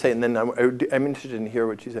 Let me just say, and then I'm interested in hear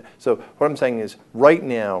what you say. So what I'm saying is, right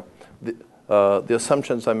now, the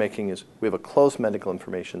assumptions I'm making is we have a closed medical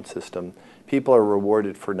information system. People are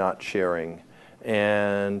rewarded for not sharing,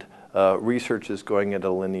 and research is going at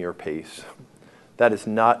a linear pace. That is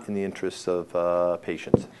not in the interests of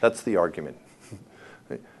patients. That's the argument.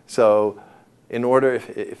 So in order,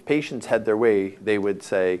 if patients had their way, they would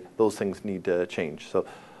say those things need to change. So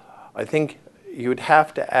I think you would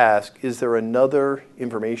have to ask, is there another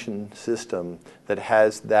information system that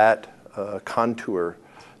has that contour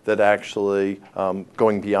that actually,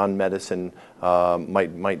 going beyond medicine,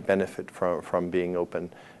 might benefit from being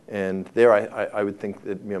open? And there, I would think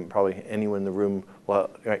that probably anyone in the room,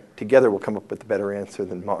 together will come up with a better answer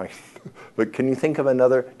than mine. But can you think of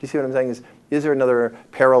another? Do you see what I'm saying? Is there another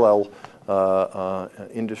parallel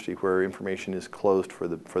industry where information is closed for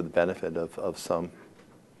the benefit of some?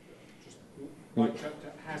 Like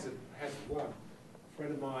Hazard One. A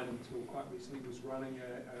friend of mine until quite recently was running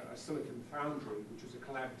a silicon foundry, which was a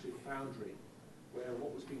collaborative foundry, where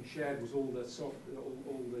what was being shared was all the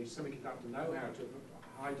semiconductor know-how to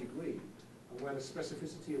a high degree, and where the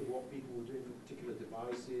specificity of what people were doing for particular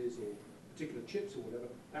devices or particular chips or whatever,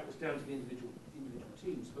 that was down to the individual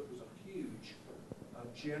teams, but there was a huge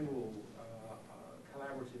general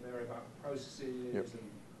collaborative area about processes and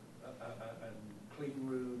clean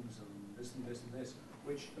rooms and this and this and this,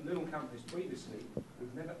 which little companies previously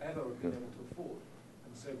would never ever have been able to afford.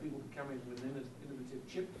 And so people could come in with an innovative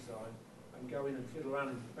chip design and go in and fiddle around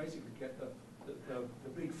and basically get the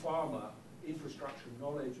big pharma infrastructure,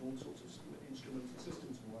 knowledge, all sorts of instruments and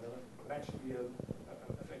systems and whatever, but actually be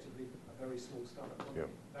effectively a very small startup company.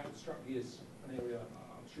 That struck me as an area,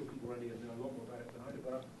 I'm sure people around here know a lot more about it than I do,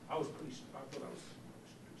 but I thought that was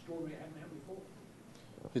extraordinary. It hadn't happened before.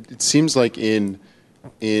 It seems like in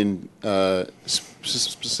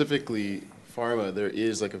specifically pharma, there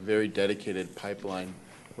is like a very dedicated pipeline,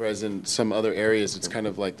 whereas in some other areas, it's kind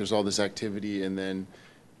of like there's all this activity and then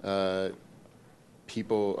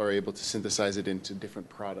people are able to synthesize it into different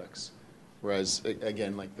products. Whereas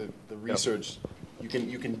again, like the research, you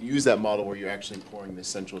can use that model where you're actually pouring this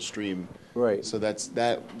central stream. Right. So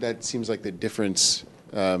that seems like the difference,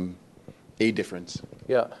 a difference.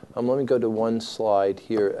 Yeah. Let me go to one slide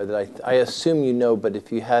here that I assume you know, but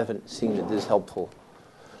if you haven't seen it, this is helpful.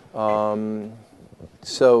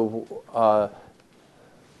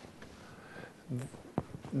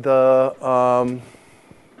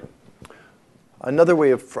 Another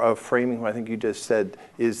way of framing what I think you just said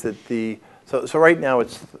is that so right now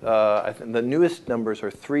it's I think the newest numbers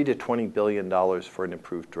are $3 to $20 billion for an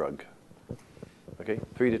approved drug. Okay,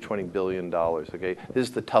 $3 to $20 billion. Okay, this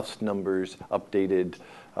is the Tufts numbers updated.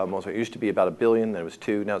 It used to be about $1 billion, then it was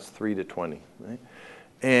 2, now it's 3 to 20. Right?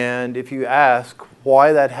 And if you ask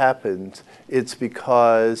why that happens, it's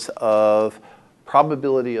because of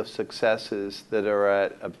probability of successes that are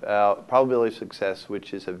at about probability of success,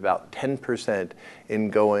 which is about 10% in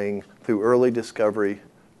going through early discovery,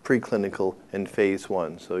 preclinical, and phase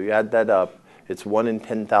 1. So you add that up, it's 1 in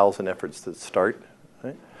 10,000 efforts that start.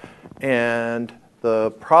 Right? And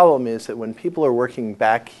the problem is that when people are working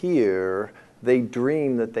back here, they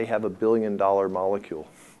dream that they have $1 billion molecule.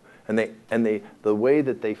 And the way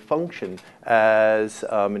that they function as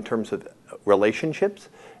in terms of relationships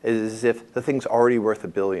is as if the thing's already worth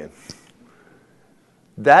 $1 billion.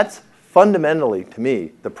 That's fundamentally, to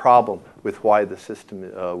me, the problem with why the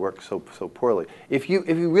system works so poorly. If you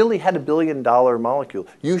really had $1 billion molecule,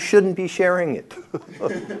 you shouldn't be sharing it.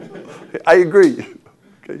 I agree.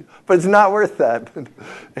 Okay. But it's not worth that.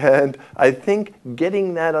 And I think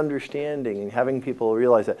getting that understanding and having people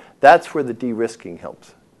realize that's where the de-risking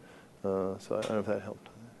helps. So I don't know if that helped.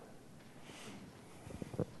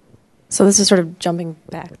 So this is sort of jumping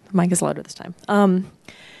back. The mic is louder this time.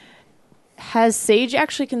 Has Sage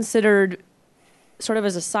actually considered, sort of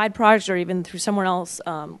as a side project or even through someone else,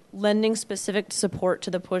 lending specific support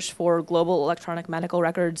to the push for global electronic medical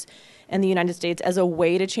records in the United States as a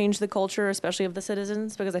way to change the culture, especially of the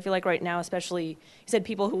citizens? Because I feel like right now, especially, you said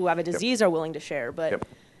people who have a disease are willing to share, but...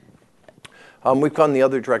 We've gone the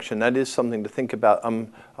other direction. That is something to think about.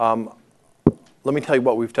 Let me tell you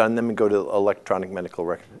what we've done, then we go to electronic medical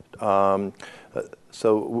record.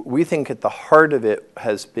 So we think at the heart of it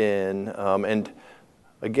has been, and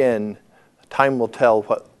again, time will tell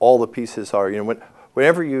what all the pieces are. You know,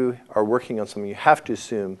 whenever you are working on something, you have to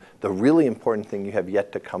assume the really important thing you have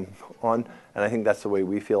yet to come on, and I think that's the way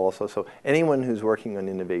we feel also. So anyone who's working on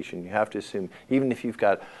innovation, you have to assume, even if you've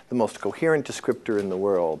got the most coherent descriptor in the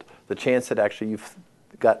world, the chance that actually you've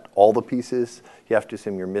got all the pieces, you have to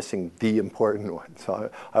assume you're missing the important one. So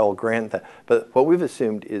I will grant that. But what we've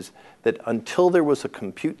assumed is that until there was a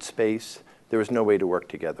compute space, there was no way to work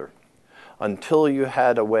together. Until you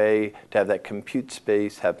had a way to have that compute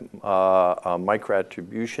space, have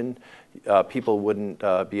micro-attribution, people wouldn't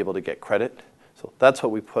be able to get credit. So that's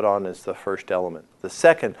what we put on as the first element. The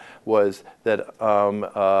second was that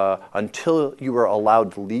until you were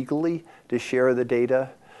allowed legally to share the data,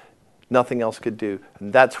 nothing else could do.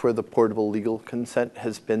 And that's where the portable legal consent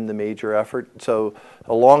has been the major effort. So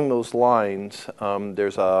along those lines,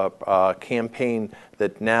 there's a campaign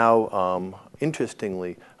that now,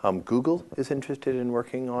 interestingly, Google is interested in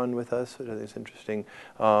working on with us, which I think is interesting,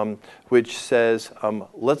 which says,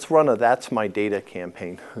 let's run a That's My Data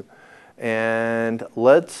campaign. And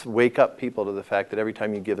let's wake up people to the fact that every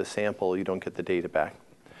time you give a sample, you don't get the data back.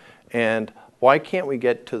 And why can't we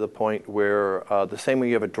get to the point where the same way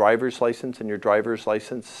you have a driver's license and your driver's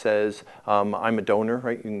license says, I'm a donor,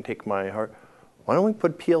 right? You can take my heart. Why don't we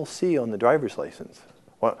put PLC on the driver's license?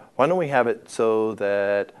 Why don't we have it so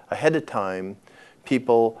that ahead of time,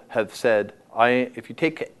 people have said, if you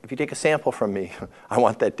take a sample from me, I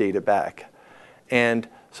want that data back. And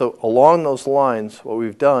so along those lines, what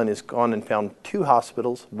we've done is gone and found 2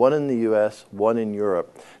 hospitals, one in the US, one in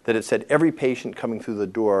Europe, that have said every patient coming through the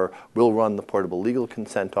door will run the portable legal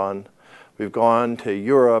consent on. We've gone to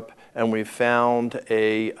Europe and we've found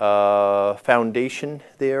a foundation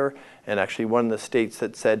there, and actually one of the states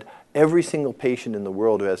that said every single patient in the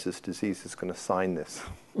world who has this disease is going to sign this.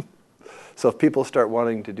 So if people start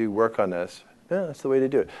wanting to do work on this, yeah, that's the way to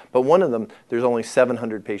do it. But one of them, there's only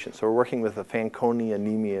 700 patients. So we're working with the Fanconi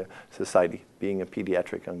Anemia Society, being a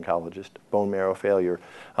pediatric oncologist, bone marrow failure.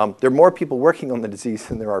 There are more people working on the disease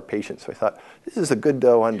than there are patients. So I thought, this is a good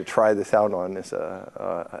one to try this out on as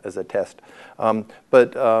a test.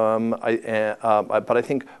 But I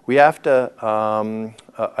think we have to,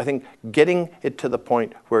 I think getting it to the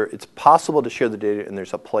point where it's possible to share the data and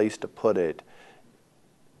there's a place to put it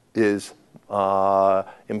is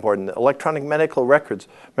important. Electronic medical records.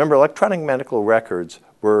 Remember, electronic medical records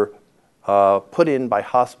were put in by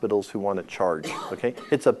hospitals who want to charge. Okay,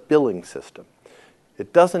 it's a billing system.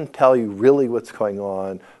 It doesn't tell you really what's going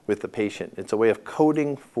on with the patient. It's a way of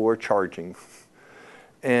coding for charging.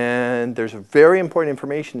 And there's very important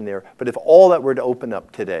information in there. But if all that were to open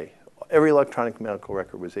up today, every electronic medical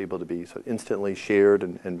record was able to be so instantly shared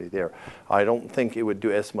and be there, I don't think it would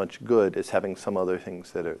do as much good as having some other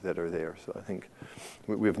things that are there. So I think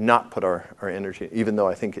we have not put our energy, even though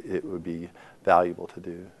I think it would be valuable to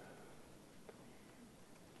do.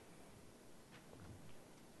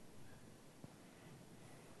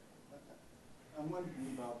 I'm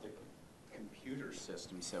wondering about the computer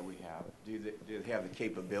systems that we have. Do they have the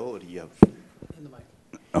capability of... In the mic.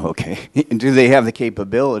 Okay. Do they have the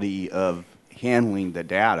capability of handling the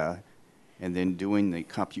data and then doing the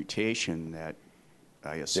computation that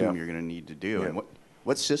I assume you're going to need to do? Yeah. And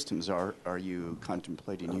what systems are you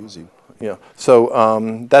contemplating using? Yeah,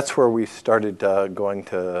 so that's where we started going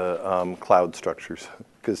to cloud structures,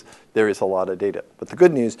 because there is a lot of data. But the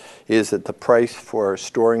good news is that the price for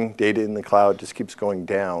storing data in the cloud just keeps going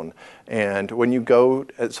down. And when you go,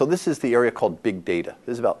 so this is the area called big data.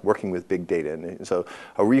 This is about working with big data. And so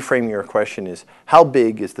reframing your question is, how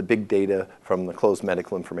big is the big data from the closed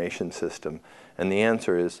medical information system? And the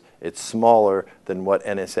answer is, it's smaller than what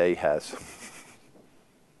NSA has.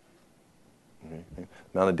 The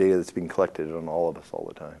amount of data that's being collected on all of us all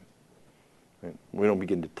the time. Right? We don't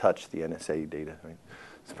begin to touch the NSA data. Right?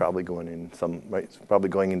 It's probably going in it's probably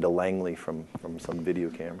going into Langley from some video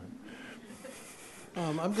camera.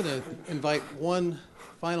 I'm going to invite one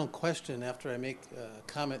final question after I make a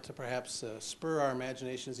comment to perhaps spur our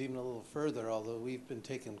imaginations even a little further, although we've been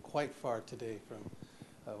taken quite far today from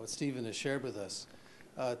what Stephen has shared with us.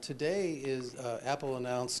 Today Apple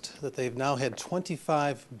announced that they've now had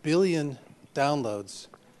 25 billion downloads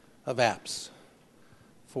of apps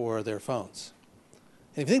for their phones.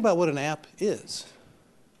 And if you think about what an app is,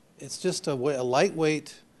 it's just a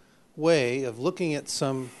lightweight way of looking at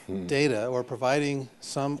some data or providing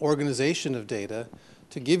some organization of data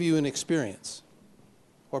to give you an experience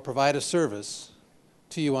or provide a service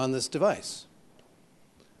to you on this device.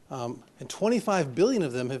 And 25 billion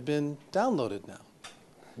of them have been downloaded now.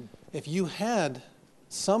 If you had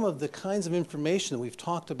some of the kinds of information that we've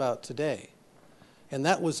talked about today, and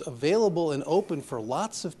that was available and open for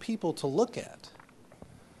lots of people to look at,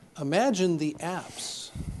 imagine the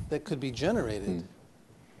apps that could be generated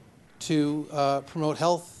to promote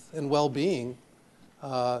health and well-being,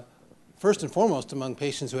 first and foremost among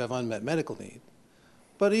patients who have unmet medical need,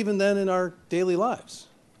 but even then in our daily lives.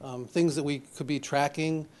 things that we could be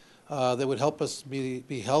tracking that would help us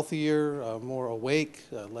be healthier, more awake,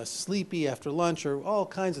 less sleepy after lunch, or all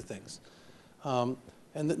kinds of things. And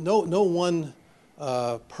that no one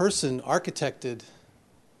person architected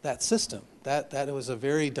that system. That it was a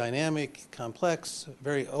very dynamic, complex,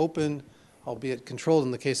 very open, albeit controlled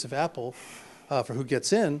in the case of Apple, for who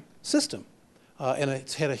gets in, system. And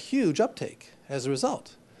it's had a huge uptake as a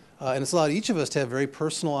result. And it's allowed each of us to have very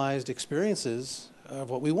personalized experiences of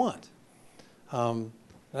what we want.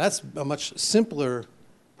 That's a much simpler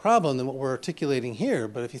problem than what we're articulating here,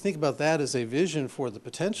 but if you think about that as a vision for the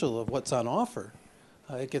potential of what's on offer,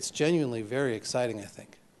 it gets genuinely very exciting, I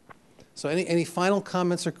think. So any final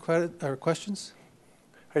comments or questions?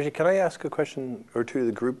 Actually, can I ask a question or two to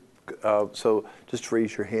the group? So just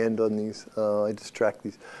raise your hand on these. I just track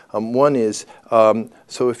these. One is,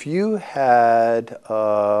 so if you had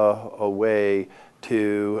a way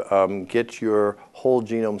to get your whole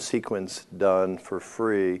genome sequence done for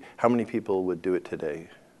free, how many people would do it today?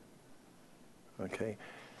 Okay.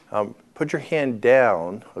 Put your hand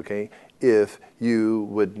down, okay, if you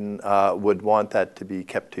would want that to be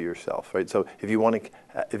kept to yourself, right? So if you want to,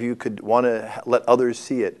 if you could want to let others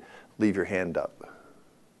see it, leave your hand up.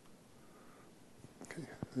 Okay,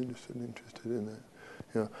 I'm just interested in that.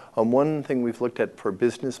 Yeah. One thing we've looked at for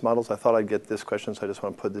business models, I thought I'd get this question, so I just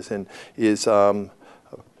want to put this in, is how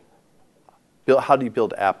do you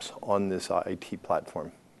build apps on this IT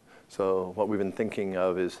platform? So what we've been thinking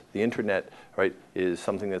of is the internet, right, is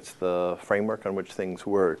something that's the framework on which things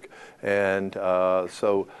work. And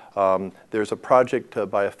there's a project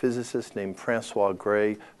by a physicist named Francois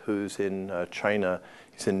Gray, who's in China.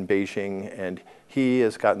 He's in Beijing, and he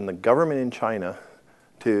has gotten the government in China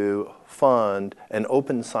to fund an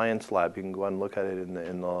open science lab. You can go and look at it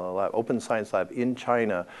in the lab. Open science lab in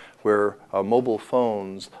China, where mobile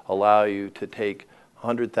phones allow you to take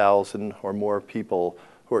 100,000 or more people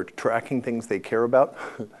who are tracking things they care about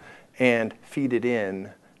and feed it in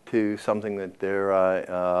to something that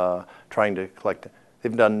they're trying to collect.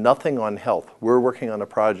 They've done nothing on health. We're working on a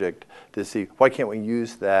project to see why can't we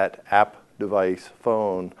use that app, device,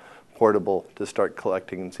 phone, portable to start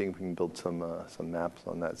collecting and seeing if we can build some maps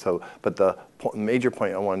on that. So, but the major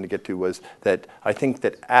point I wanted to get to was that I think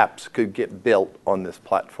that apps could get built on this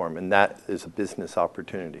platform, and that is a business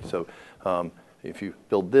opportunity. So if you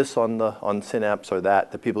build this on Synapse or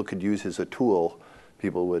that people could use as a tool,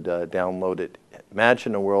 people would download it.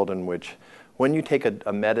 Imagine a world in which when you take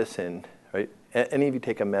a medicine, right, any of you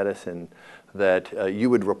take a medicine, that you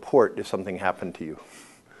would report if something happened to you.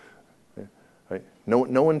 Right?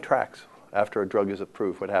 No one tracks after a drug is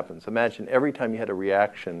approved what happens. Imagine every time you had a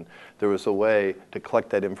reaction, there was a way to collect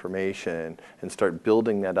that information and start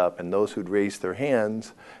building that up, and those who'd raised their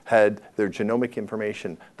hands had their genomic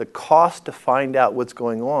information. The cost to find out what's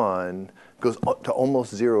going on goes up to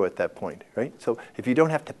almost zero at that point, right? So if you don't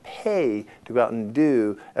have to pay to go out and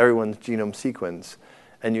do everyone's genome sequence,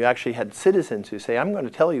 and you actually had citizens who say, I'm going to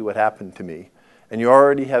tell you what happened to me, and you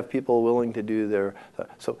already have people willing to do their,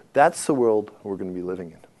 so that's the world we're going to be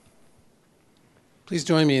living in. Please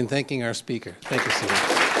join me in thanking our speaker. Thank you, Stephen.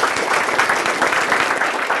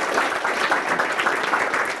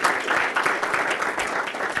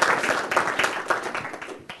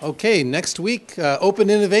 Okay, next week, open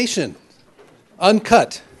innovation,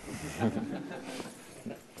 uncut.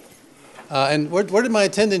 And where did my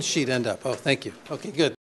attendance sheet end up? Oh, thank you. Okay, good.